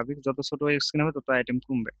থাকবে, স্বাভাবিক, যত ছোট স্ক্রিন হবে তত আইটেম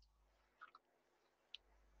কমবে।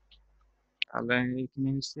 তাহলে এখানে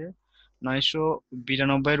হচ্ছে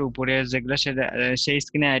 992 এর উপরে যেগুলো সেই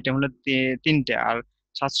স্ক্রিনে আইটেম হলো তিনটে, আর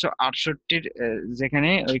 768 যেখানে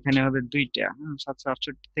ওইখানে হবে দুইটা।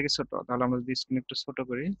 768 থেকে ছোট, তাহলে আমরা যদি স্ক্রিন একটু ছোট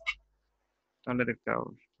করি তাহলে দেখতে পাবো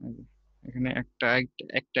এই যে, এখানে একটা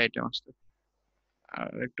একটা আইটেম আসছে। আর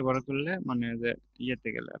একটু বড় করলে মানে যে ইয়েতে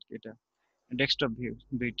গেলে আর কি, এটা ডেস্কটপ ভিউ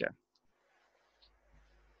দুইটা।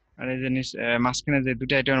 আর এই যে মাঝখানে যে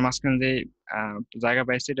দুটো আইটেমের মাঝখানে যে জায়গা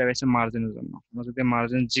পাইছে, এটা পাইছে মার্জিনের জন্য। আমরা যদি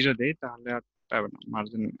মার্জিন জিরো দেই তাহলে আর পাবে না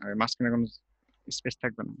মার্জিন, মাঝখানে কোনো স্পেস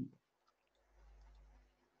থাকবে না।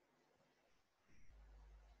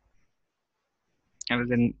 আর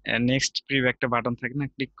যে নেক্সট প্রিভিউ একটা বাটন থাকে না,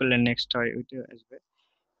 ক্লিক করলে নেক্সট হয়, ওইটা আসবে।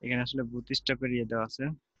 এখানে আসলে বুট স্ট্র্যাপের ইয়ে দেওয়া আছে,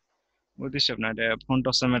 বুট স্ট্র্যাপ না, এটা ফন্ট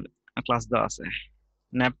অসমের ক্লাস দেওয়া আছে।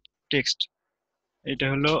 ন্যাপ টেক্সট, এটা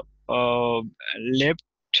হলো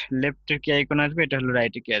লেফট, লেফটে কি আইকন আসবে, এটা হলো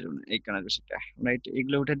রাইটে কি আইকন আসবে, সেটা রাইট,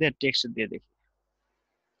 এগুলো উঠে দিয়ে টেক্সট দিয়ে দেখি।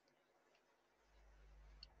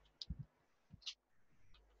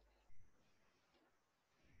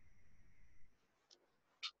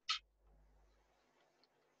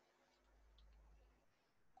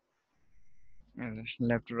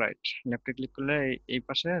 লেফট রাইট, লেফটে ক্লিক করলে এই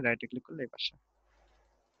পাশে, রাইটে ক্লিক করলে এই পাশে।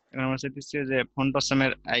 এখন আমরা চাইতেছি যে ফন্ট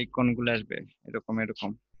অসামের আইকন গুলো আসবে এরকম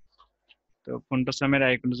এরকম। তো ফন্ট অসামের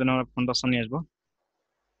আইকনের জন্য আমরা ফন্ট অসাম নিয়ে আসবো।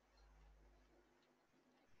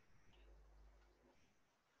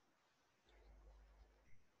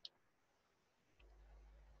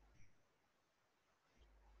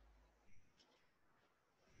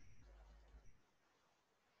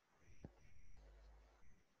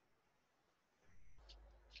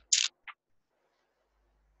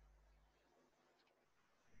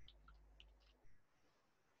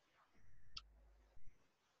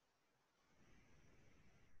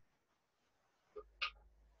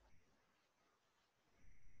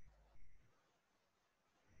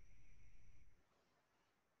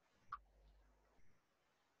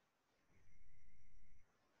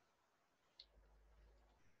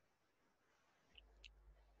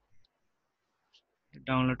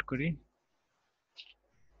 ডাউনলোড করি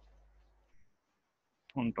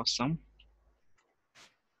ফন্ট অসাম।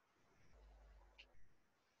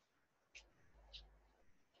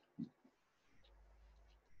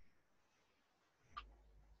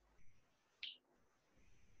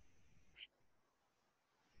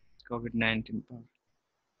 কোভিড-19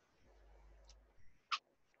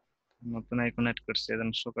 নতুন আইকন অ্যাড করছে,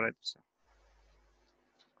 এজন্য শো করাইতেছে।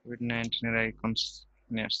 কোভিড-19 এর আইকনস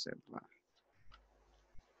নিয়ে আসছে এগুলা।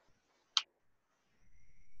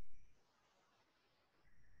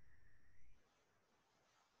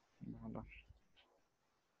 ভালো।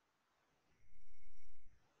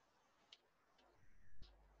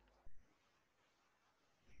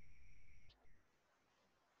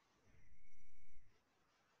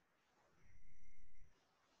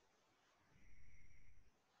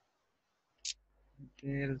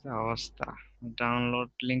 এর যে অবস্থা,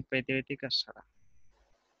 ডাউনলোড লিংক পাইতে পাইতে কাজ সারা।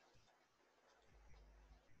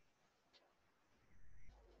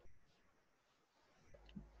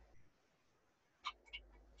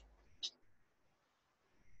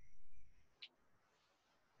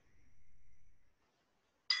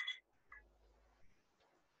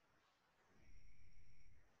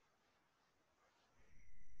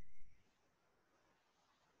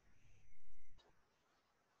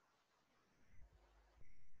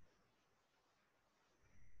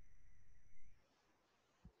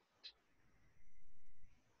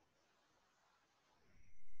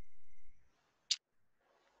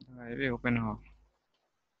 আরে ওপেন হ।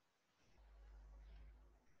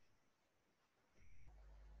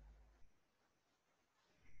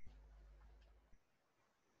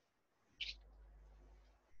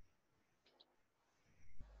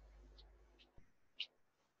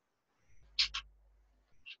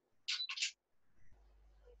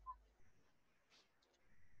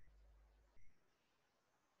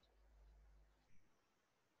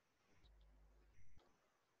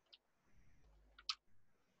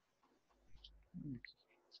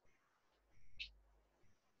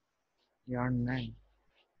 ইয়ার নাই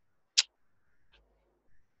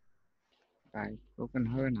ভাই, ওপেন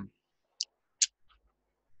হবে না।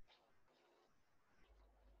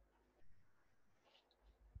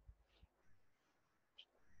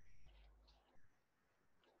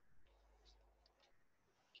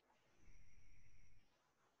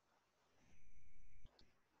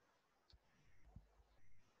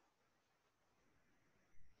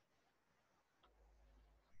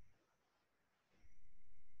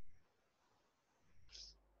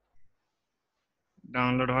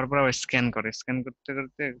 ডাউনলোড হওয়ার পর আবার স্ক্যান করে, স্ক্যান করতে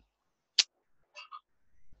করতে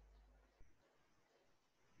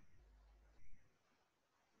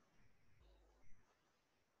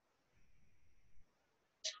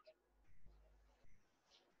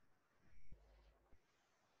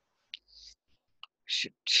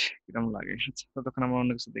শিট, কিরম লাগে। আচ্ছা, ততক্ষণ আমরা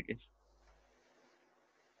অন্য কিছু দেখি,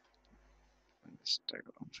 চেষ্টা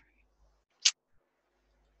করলাম।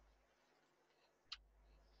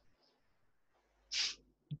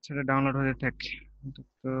 সেটা ডাউনলোড হতে থাক।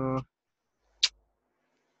 তো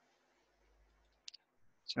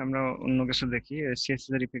আচ্ছা, আমরা অন্য কিছু দেখি, সিএসএস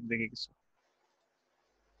এর ইফেক্ট দেখি কিছু।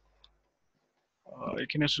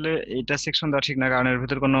 এখানে আসলে এইটা সেকশন দেওয়া ঠিক না, কারণ এর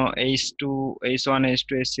ভিতর কোনো H2, H1,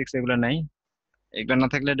 H2, H6 এগুলো নাই। এগুলো না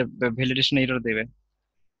থাকলে ভ্যালিডেশন এরর দেবে।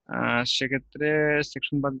 সেক্ষেত্রে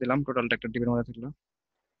সেকশন বাদ দিলাম, টোটালটা একটা ডিবের মধ্যে থাকলো।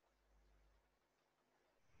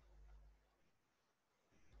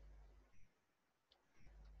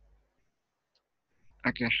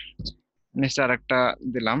 ওকে, নিচে আর একটা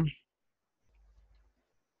দিলাম।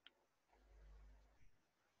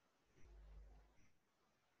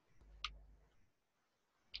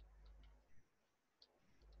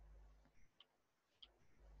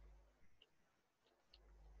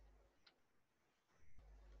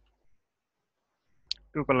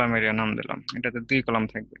 টু কলাম এরিয়া নাম দিলাম, এটাতে 2 কলাম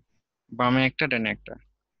থাকবে, বামে একটা ডানে একটা।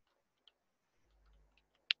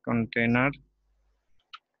 কন্টেনার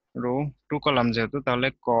রো, 2 কলাম যেহেতু, তাহলে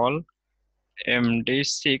কল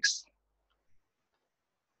MD6,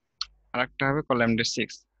 আর একটা হবে কল MD6।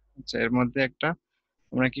 আচ্ছা, এর মধ্যে একটা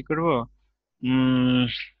আমরা কি করব, উম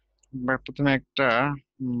প্রথমে একটা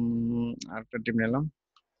আর একটা ডিপ নিলাম,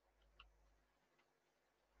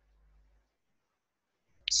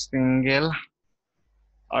 সিঙ্গেল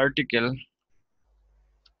আর্টিকেল।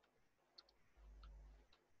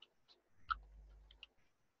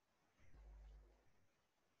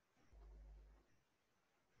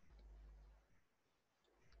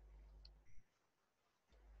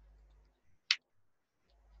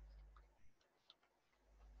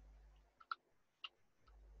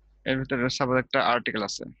 এর ভিতরে সাপোজ একটা আর্টিকেল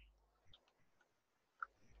আছে,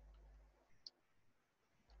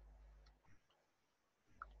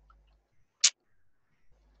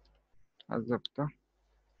 আজব তো।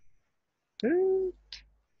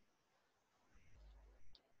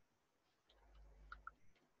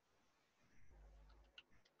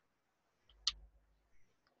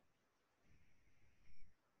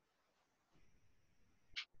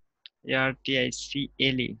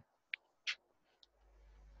 ARTICLE,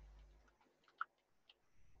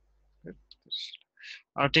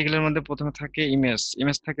 আর্টিকেলের মধ্যে প্রথমে থাকে ইমেজ,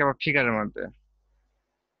 ইমেজ থাকে আবার ফিগারের মধ্যে।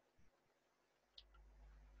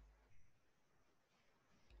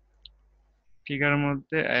 ফিগারের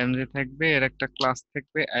মধ্যে আইএমজি থাকবে, এর একটা ক্লাস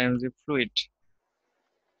থাকবে আইএমজি ফ্লুইড।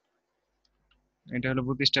 এটা হলো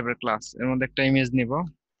বুটস্ট্র্যাপের ক্লাস, এর মধ্যে একটা ইমেজ নিব।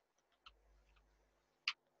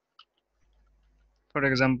 ফর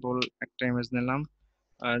এক্সাম্পল একটা ইমেজ নিলাম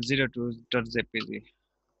 02.jpg,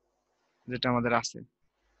 যেটা আমাদের আছে।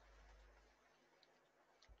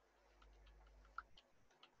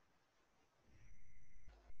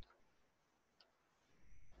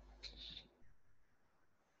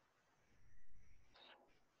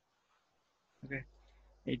 ওকে,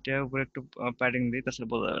 এইটা উপরে একটু প্যাডিং দিই, তাছাড়া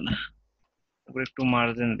বোঝা যাবে না। উপরে একটু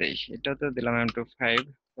মার্জিন দেই, এটাতে দিলাম M25,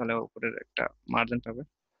 তাহলে উপরের একটা মার্জিন পাবে।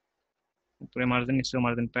 উপরে মার্জিন, নিচেও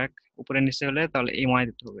মার্জিন প্যাক। উপরে নিচে হলে তাহলে MI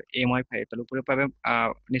দিতে হবে, MI5, তাহলে উপরে পাবে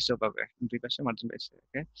নিচেও পাবে, দুই পাশে মার্জিন পাইছে।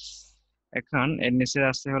 ওকে, এখন এর নিচে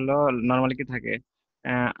আছে হলো নর্মালি কি থাকে,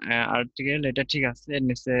 আর্টিকেল, এটা ঠিক আছে। এর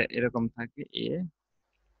নিচে এরকম থাকে এ,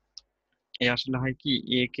 এ আসলে হয় কি,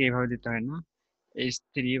 এ কে এভাবে দিতে হয় না।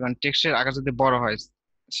 H3 মানে টেক্সটের আকার যদি বড় হয়,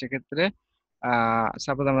 সেক্ষেত্রে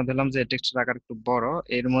সাপোজ আমরা ধরলাম যে টেক্সটের আকার একটু বড়,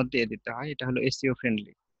 এর মধ্যে এ দিতে হয়, এটা হলো SEO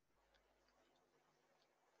ফ্রেন্ডলি।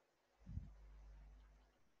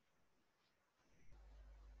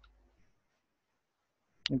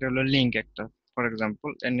 এটা হলো লিঙ্ক একটা। ফর এক্সাম্পল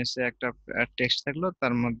এর নিচে একটা টেক্সট থাকলো,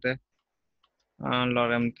 তার মধ্যে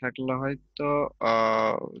লরেম থাকলো হয়তো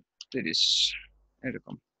 30,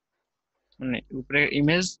 এরকম। মানে উপরে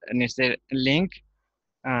ইমেজ, নিচে লিঙ্ক,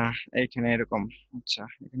 এইখানে এরকম। আচ্ছা,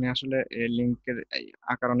 এখানে আসলে লিঙ্কের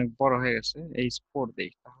আকার অনেক বড় হয়ে গেছে, এই স্পোর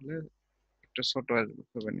দেই, তাহলে একটু ছোট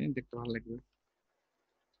হবে, নিয়ে দেখতে ভালো লাগবে।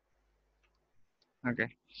 ওকে,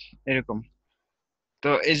 এরকম। তো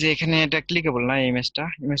এই যে এখানে এটা ক্লিকেবল না, ইমেজটা,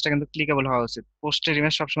 ইমেজটা কিন্তু ক্লিকেবল হওয়া উচিত। পোস্টের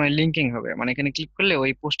ইমেজ সবসময় লিঙ্কিং হবে, মানে এখানে ক্লিক করলে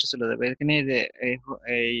ওই পোস্টে চলে যাবে। এখানে এই যে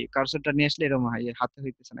এই কার্সরটা নিয়ে আসলে এরকম হয়, হাতে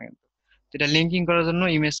হইতেছে না কিন্তু। তো এটা লিঙ্কিং করার জন্য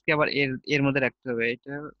ইমেজকে আবার এর এর মধ্যে রাখতে হবে।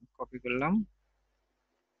 এটা কপি করলাম,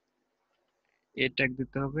 এ ট্যাগ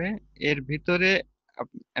দিতে হবে। এর ভিতরে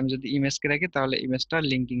আমি যদি ইমেজকে রাখি, তাহলে ইমেজটা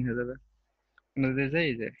লিঙ্কিং হয়ে যাবে। যদি যাই,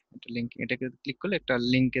 এই যে এটা লিঙ্কিং, এটাকে ক্লিক করলে একটা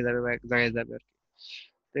লিঙ্কে যাবে বা এক জায়গায় যাবে আর কি।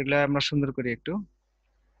 তো এগুলা আমরা সুন্দর করি একটু।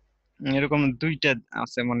 এরকম দুইটা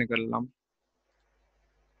আছে মনে করলাম,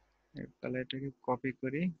 তাহলে এটাকে কপি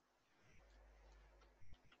করি,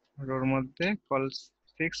 রোর মধ্যে কল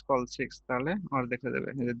সিক্স, তাহলে আর দেখা যাবে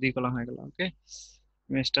এই যে 2 কলাম হয়ে গেল। ওকে,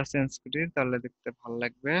 ইমেজটা চেঞ্জ করি, তাহলে দেখতে ভালো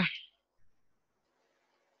লাগবে।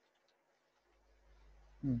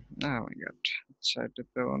 মাই গড, আচ্ছা এটা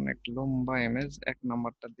তো অনেক লম্বা ইমেজ, 1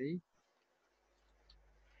 নম্বরটা দিই।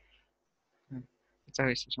 হুম, আচ্ছা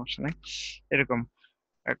হয়েছে, সমস্যা নাই। এরকম।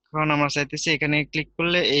 এখন আমরা চাইতেছি এখানে ক্লিক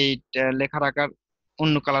করলে এই লেখার আকার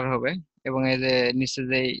অন্য কালার হবে, এবং এই যে নিচে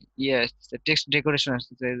যে ইয়ে টেক্সট ডেকোরেশন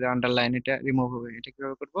আসছে, যে আন্ডারলাইন, এটা রিমুভ হবে। এটা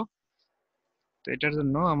কিভাবে করব? তো এটার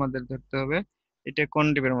জন্য আমাদের ধরতে হবে, এটা কোন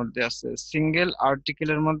ডিবের মধ্যে আছে, সিঙ্গেল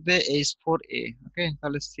আর্টিকেলের মধ্যে H4A। ওকে,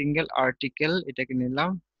 তাহলে সিঙ্গেল আর্টিকেল এটাকে নিলাম,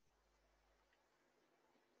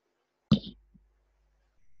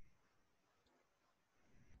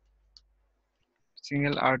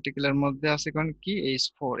 সিঙ্গেল আর্টিকেলের মধ্যে আছে কোন কি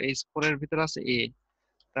H4, H4 এর ভিতর আছে এ,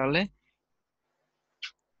 তাহলে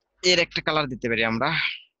এর একটা কালার দিতে পারি আমরা।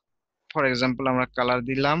 ফর এক্সাম্পল আমরা কালার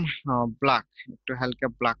দিলাম ব্ল্যাক, একটু হালকা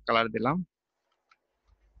ব্ল্যাক কালার দিলাম,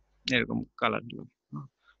 এরকম কালার দিলাম।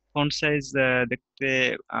 ফন্ট সাইজ দেখতে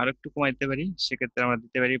আর একটু কমাইতে পারি, সেক্ষেত্রে আমরা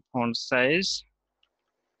দিতে পারি ফন্ট সাইজ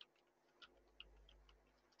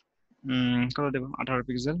কত দেবো, 18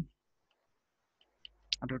 পিক্সেল।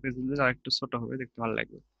 18 পিক্সেল দিলে আর একটু ছোট হবে, দেখতে ভালো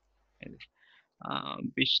লাগবে।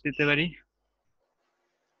 20 দিতে পারি।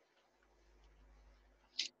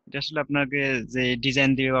 এটা আসলে আপনাকে যে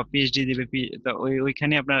ডিজাইন দিবে বা পিএইচডি দিবে, তো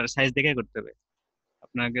ওইখানে আপনার সাইজ দেখে করতে হবে।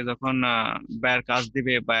 আপনাকে যখন বায়ার কাজ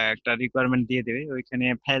দিবে বা একটা রিকোয়ারমেন্ট দিয়ে দিবে, ওইখানে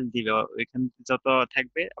ফাইল দিবে, ওইখানে যত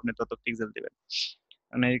থাকবে আপনি তত পিক্সেল দিবেন।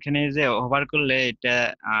 মানে এখানে যে হোভার করলে এটা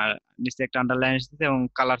আর নিচে একটা আন্ডারলাইন আসতেছে এবং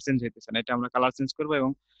কালার চেঞ্জ হইতেছে না, এটা আমরা কালার চেঞ্জ করবো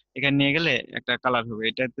এবং এখানে নিয়ে গেলে একটা কালার হবে,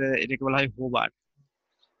 এটাকে বলা হয় হোভার।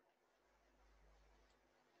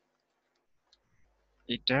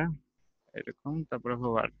 এটা এরকম, তারপরে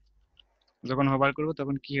হোভার। যখন হোভার করবো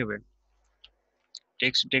তখন কি হবে,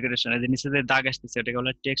 টেক্সট ডেকোরেশন, এই যে নিচে যে দাগ আসতেছে এটাকে বলা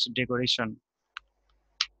হয় টেক্সট ডেকোরেশন।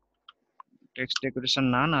 টেক্সট ডেকোরেশন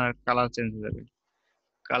না, না কালার চেঞ্জ হয়ে যাবে।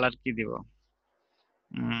 কালার কি দিব,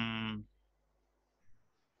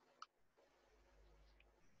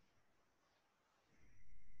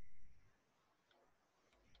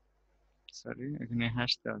 সরি এখানে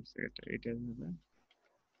হাসতে আছে, এটা হবে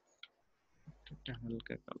একটা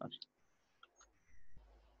হালকা কালার,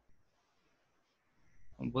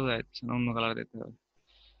 বোঝা যাচ্ছে না, অন্য কালার দিতে হবে।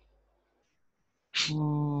 ও,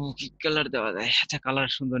 কি কালার দেওয়া যায়, আচ্ছা কালার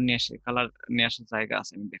সুন্দর নিয়ে আসে, কালার নিয়ে আসার জায়গা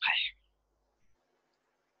আছে আমি দেখাই।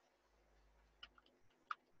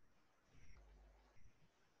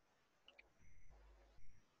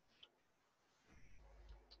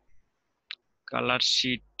 কালার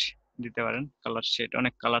শিট দিতে পারেন, কালার শেড,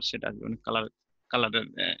 অনেক কালার শেড আসবে, অনেক কালারের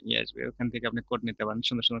ইয়ে আসবে, ওখান থেকে আপনি কোড নিতে পারেন,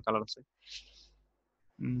 সুন্দর সুন্দর কালার আছে।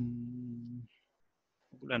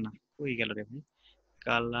 ওগুলা না, কই গেল রে ভাই,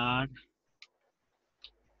 কালার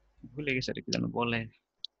ভুলে গেছে, এটা কি যেন বলে,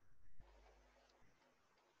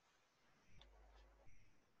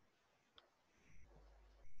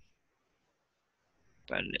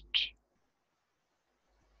 প্যালেট।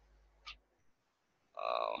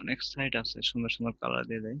 অনেক সাইট আছে সুন্দর সুন্দর কালার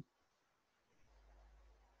দিয়ে দেয়।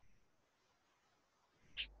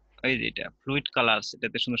 এই যে এটা ফ্লুইড কালার্স,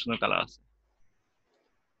 এটাতে সুন্দর সুন্দর কালার আছে,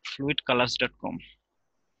 fluidcolors.com।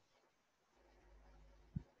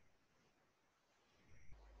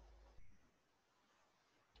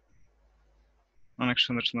 অনেক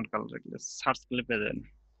সুন্দর সুন্দর কালার, এগুলো সার্চ করলে পেয়ে যাবেন।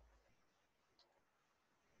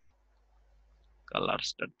 কালার্স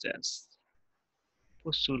ডট জ্যাজ,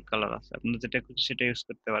 প্রচুর কালার আছে, আপনার যেটা খুশি সেটা ইউজ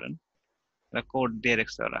করতে পারেন, কোড দিয়ে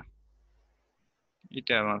রাখছে ওরা।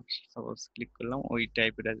 এটা আমার সাপোজ ক্লিক করলাম, ওই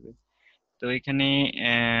টাইপের আসবে। তো ওইখানে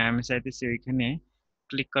আমি চাইতেছি ওইখানে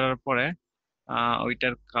ক্লিক করার পরে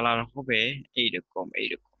ওইটার কালার হবে এইরকম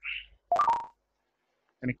এইরকম।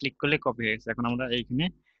 এখানে ক্লিক করলে কপি হয়ে গেছে, এখন আমরা এইখানে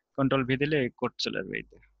কন্ট্রোল ভি দিলে কোড চলে আসবে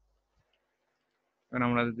এইটা। এখন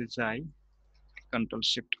আমরা যদি চাই কন্ট্রোল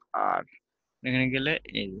শিফট আর, এখানে গেলে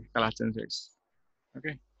এই কালার চেঞ্জ হয়ে গেছে।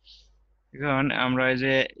 ওকে, এখন আমরা এই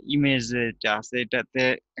যে ইমেজ যেটা আছে এটাতে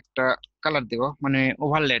একটা কালার দেব, মানে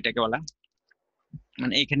ওভারলে এটাকে বলা,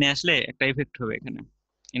 মানে এখানে আসলে একটা ইফেক্ট হবে, এখানে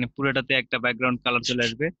এখানে পুরোটাতে একটা ব্যাকগ্রাউন্ড কালার চলে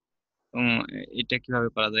আসবে। এবং এটা কিভাবে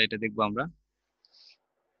করা যায় এটা দেখবো আমরা।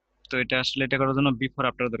 তো এটা আসলে এটা করার জন্য বিফোর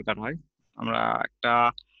আফটার দরকার হয়। আমরা একটা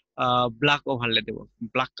ব্ল্যাক ওভারলে দেব,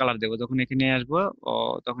 ব্ল্যাক কালার দেব, যখন এখানে আসবো ও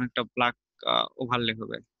তখন একটা ব্ল্যাক ওভারলে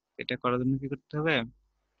হবে। এটা করার জন্য কি করতে হবে,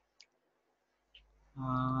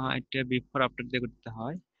 এটা বিফোর আফটার দিয়ে করতে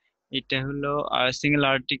হয়। এটা হলো সিঙ্গেল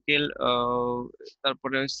আর্টিকেল,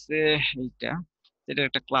 তারপরে হচ্ছে এইটা, এটা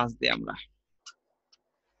একটা ক্লাস দিই আমরা,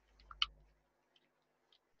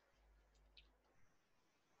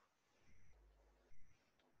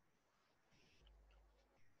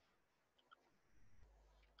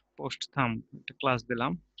 পোস্ট থাম, একটা ক্লাস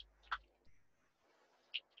দিলাম।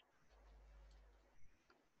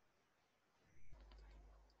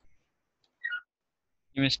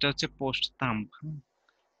 ইমেজটা হচ্ছে পোস্ট থাম।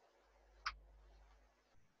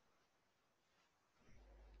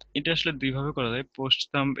 এটা আসলে দুই ভাবে করা যায়, পোস্ট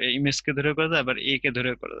থাম ইমেজ কে ধরে করা যায়, আবার এ কে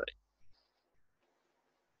ধরে করা যায়।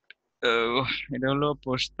 এটা হলো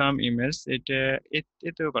পোস্ট থাম ইমেজ, এটা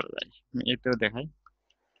এতেও করা যায়, আমি এতেও দেখাই।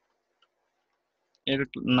 এর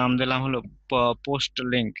নাম দিলাম হলো পোস্ট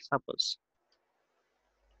লিংক সাপোজ।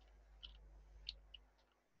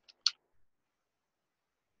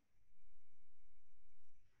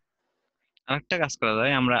 আরেকটা কাজ করা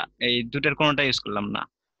যায়, আমরা এই দুটার কোনোটা ইউজ করলাম না,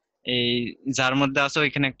 এই যার মধ্যে আছে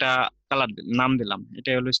ওইখানে একটা কালার নাম দিলাম,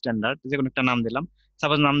 এটাই হলো স্ট্যান্ডার্ড, যে কোনো একটা নাম দিলাম।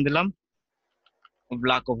 সাপোজ নাম দিলাম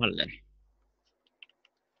ব্ল্যাক ওভারলে।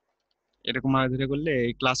 এরকম ভাবে ধরে করলে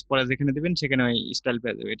এই ক্লাস পরে যেখানে দিবেন সেখানে ওই স্টাইল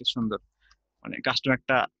পেয়ে যাবে, এটা সুন্দর। মানে কাস্টম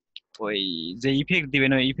একটা ওই যে ইফেক্ট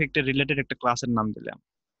দিবেন ওই ইফেক্টের রিলেটেড একটা ক্লাসের নাম দিলাম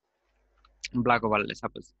ব্ল্যাক ওভারলে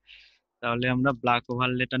সাপোজ। তাহলে আমরা ব্ল্যাক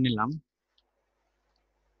ওভারলেটা নিলাম।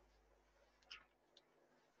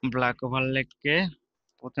 ব্ল্যাক ওভারলেকে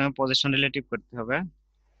প্রথমে পজিশন রিলেটিভ করতে হবে।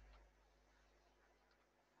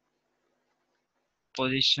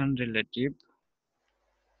 Position relative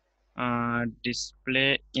display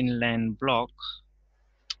inline block.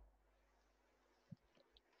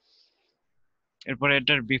 এরপরে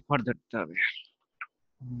এটার বিফোর ধরতে হবে।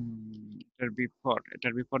 এটার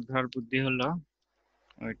বিফোর ধরার বুদ্ধি হলো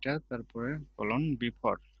ওইটা, তারপরে কলন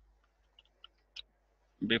বিফোর।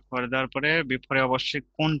 বিফোর দেওয়ার পরে বিফোরে অবশ্যই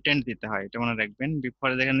কন্টেন্ট দিতে হয়, এটা মনে রাখবেন।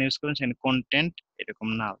 বিফোরে যেখানে ইউজ করবেন সেখানে কন্টেন্ট এরকম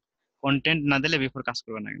না, কন্টেন্ট না দিলে বিফোর কাজ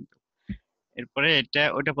করবে না কিন্তু। এরপরে এটা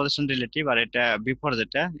ওইটা পজিশন রিলেটিভ, আর এটা বিফোর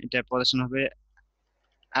যেটা এটা পজিশন হবে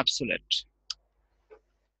অ্যাবসোলিউট।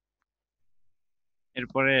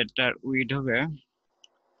 এরপরে এটার উইড হবে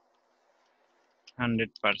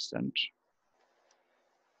 100%,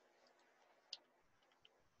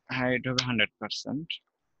 হাইট হবে 100%,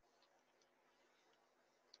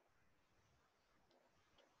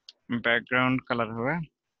 ব্যাকগ্রাউন্ড কালার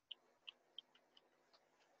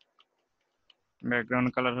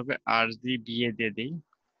হবে RGBA দিয়ে দিই।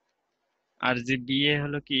 RGBA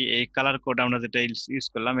হলো কি এই কালার কোড আমরা যেটা ইউজ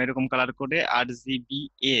করলাম, এরকম কালার কোডে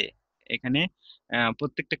RGBA এখানে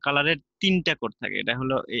প্রত্যেকটা কালারের তিনটা কোড থাকে। এটা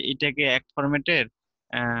হলো এটাকে এক ফরম্যাটের,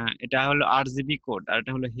 এটা হলো RGB কোড, আর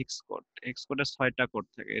এটা হলো হেক্স কোড। হেক্স কোডের 6টা কোড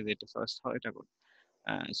থাকে, এই যে এটা 6টা কোড।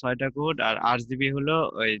 6টা কোড, আর RGB হলো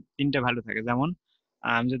ওই তিনটা ভ্যালু থাকে। যেমন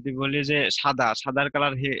আমি যদি বলি যে সাদার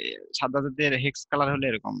কালার, সাদা যদি হেক্স কালার হলে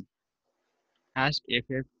এরকম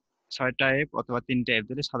 #FF, 6টা F অথবা 3টা F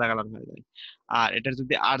দিলে সাদা কালার হয়ে যায়। আর এটার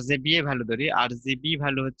যদি RGB ভ্যালু ধরি, RGB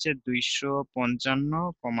ভ্যালু হচ্ছে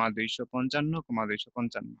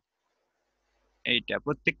 255,255,255। এইটা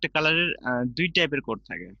প্রত্যেকটা কালারের 2 টাইপের কোড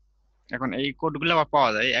থাকে। এখন এই কোডগুলো আবার পাওয়া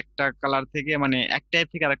যায় একটা কালার থেকে, মানে এক টাইপ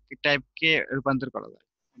থেকে আরেক টাইপকে রূপান্তর করা যায়,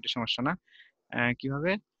 এটা সমস্যা না।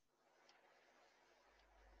 কিভাবে?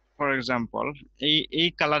 ফর এক্সাম্পল এই এই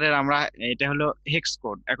কালারের আমরা, এটা হলো হেক্স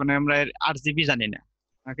কোড, এখন আমরা এর RGB জানি না।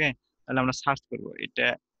 ওকে, তাহলে আমরা সার্চ করব এটা,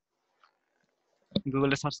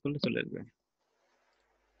 গুগলে সার্চ করলে চলে আসবে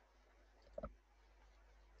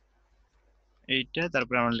এইটা।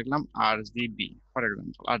 তারপরে আমরা লিখলাম RGB, ফর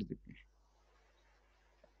এক্সাম্পল RGB।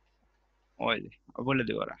 ওই যে বলে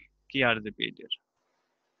দেবো ওরা কি RGB এটার,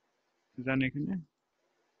 জানি এখানে।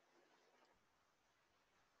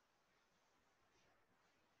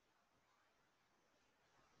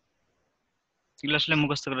 এগুলো আসলে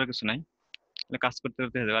মুখস্থ করার কিছু নাই, এগুলো কাজ করতে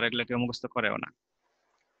করতে হয়ে যাবে, আর এগুলো কেউ মুখস্থ করেও না।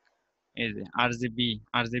 এই যে RGB,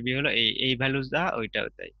 RGB হলো এই এই ভ্যালুস দা ওইটা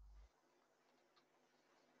তাই।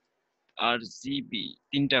 RGB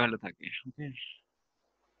তিনটা ভ্যালু থাকে। ওকে,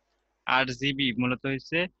 RGB মূলত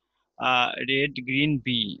হচ্ছে রেড গ্রিন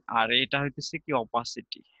বি, আর এটা হইতেছে কি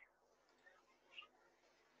অপাসিটি।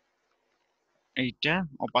 এইটা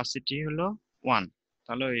অপাসিটি হলো 1,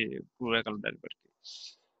 তাহলে ওই পুরো কালার আসবে আর কি।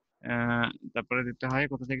 তারপরে দিতে হয়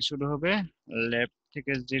কোথা থেকে শুরু হবে, লেফট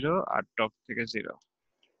থেকে 0 আর টপ থেকে 0।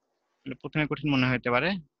 প্রথমে কঠিন মনে হতে পারে,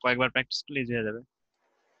 কয়েকবার প্র্যাকটিস করলে ইজি হয়ে যাবে।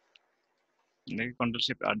 দেখি কন্ট্রোল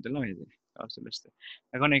শিফট 8 দিলাম, এই যে আবার চলে আসছে।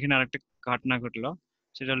 এখন এখানে আরেকটা ঘটনা ঘটলো,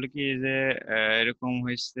 সেটা হলো কি যে এরকম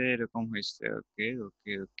হয়েছে। ওকে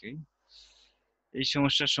ওকে ওকে, এই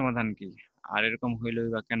সমস্যার সমাধান কি? আর এরকম হইলোই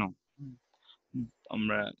বা কেন? হুম,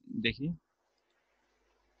 আমরা দেখি।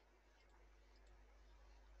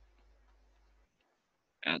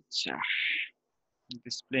 আচ্ছা,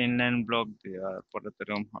 ডিসপ্লে ইনলাইন ব্লক দেওয়ার পরে তো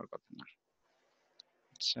এরকম হওয়ার কথা না।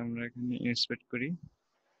 আচ্ছা, আমরা এখানে ইন্সপেক্ট করি।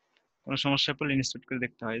 কোনো সমস্যা পড়লে ইন্সপেক্ট করে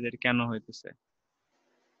দেখতে হয় যে এটা কেন হইতেছে।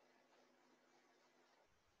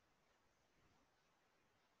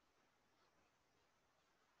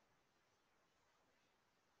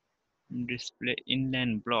 Display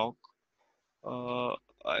inline block,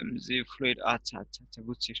 IMG fluid. আচ্ছা আচ্ছা আচ্ছা,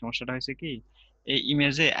 বুঝছি সমস্যাটা হয়েছে কি, এই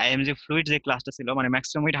ইমেজে আইএমজি ফ্লুইড যে ক্লাসটা ছিল, মানে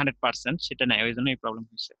ম্যাক্সিমাম উইড 100%, সেটা নাই, ওই জন্য এই প্রবলেম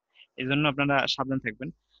হয়েছে। এই জন্য আপনারা সাবধান থাকবেন।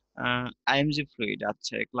 আইএমজি ফ্লুইড,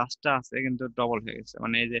 আচ্ছা এই ক্লাসটা আছে কিন্তু ডবল হয়ে গেছে,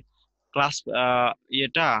 মানে এই যে ক্লাস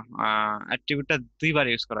ইয়েটা অ্যাট্রিবিউটটা দুইবার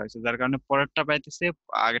ইউজ করা হয়েছে, যার কারণে পরেরটা পাইতেছে,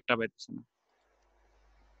 আগেরটা পাইতেছে না।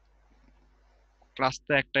 ক্লাস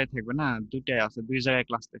তো একটাই থাকবে না, দুইটাই আছে, দুই জায়গায়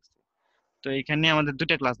ক্লাস থাকছে। তো এখানে আমাদের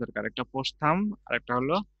দুইটা ক্লাস দরকার, একটা পোস্ট থাম আর একটা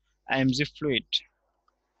হলো আইএমজি ফ্লুইড।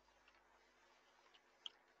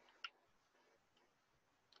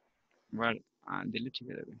 এবার দিলে ঠিক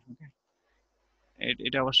হয়ে যাবে। ওকে,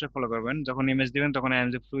 এটা অবশ্যই ফলো করবেন, যখন ইমেজ দিবেন তখন আই এম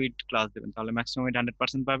যে ফ্লুইড ক্লাস দিবেন, তাহলে ম্যাক্সিমাম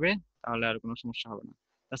 100% পাবে, তাহলে আর কোনো সমস্যা হবে না।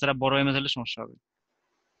 তাছাড়া বড় ইমেজ হলে সমস্যা হবে।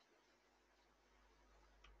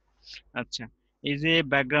 আচ্ছা, এই যে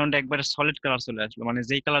ব্যাকগ্রাউন্ড একবারে সলিড কালার চলে আসলো, মানে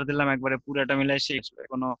যেই কালার দিলাম একবারে পুরাটা মিলাই সেই আসলো,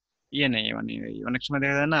 কোনো ইয়ে নেই, মানে ওই অনেক সময়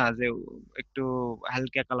দেখা যায় না যে একটু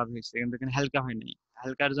হালকা কালার হয়েছে, কিন্তু এখানে হালকা হয় নাই।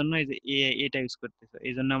 হালকার জন্য এই যে এটা ইউজ করতেছে,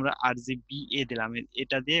 এই জন্য আমরা RGBA দিলাম,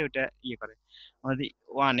 এটা দিয়ে ওটা ইয়ে করে। আমরা যদি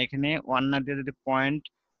ওয়ান, এখানে ওয়ান না দিয়ে যদি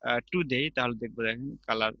 0.2 দেই, তাহলে দেখবো দেখেন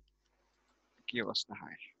কালার কি অবস্থা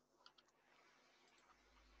হয়।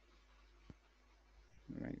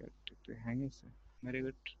 Oh my God, একটু হ্যাং গেছে। Very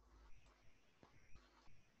good.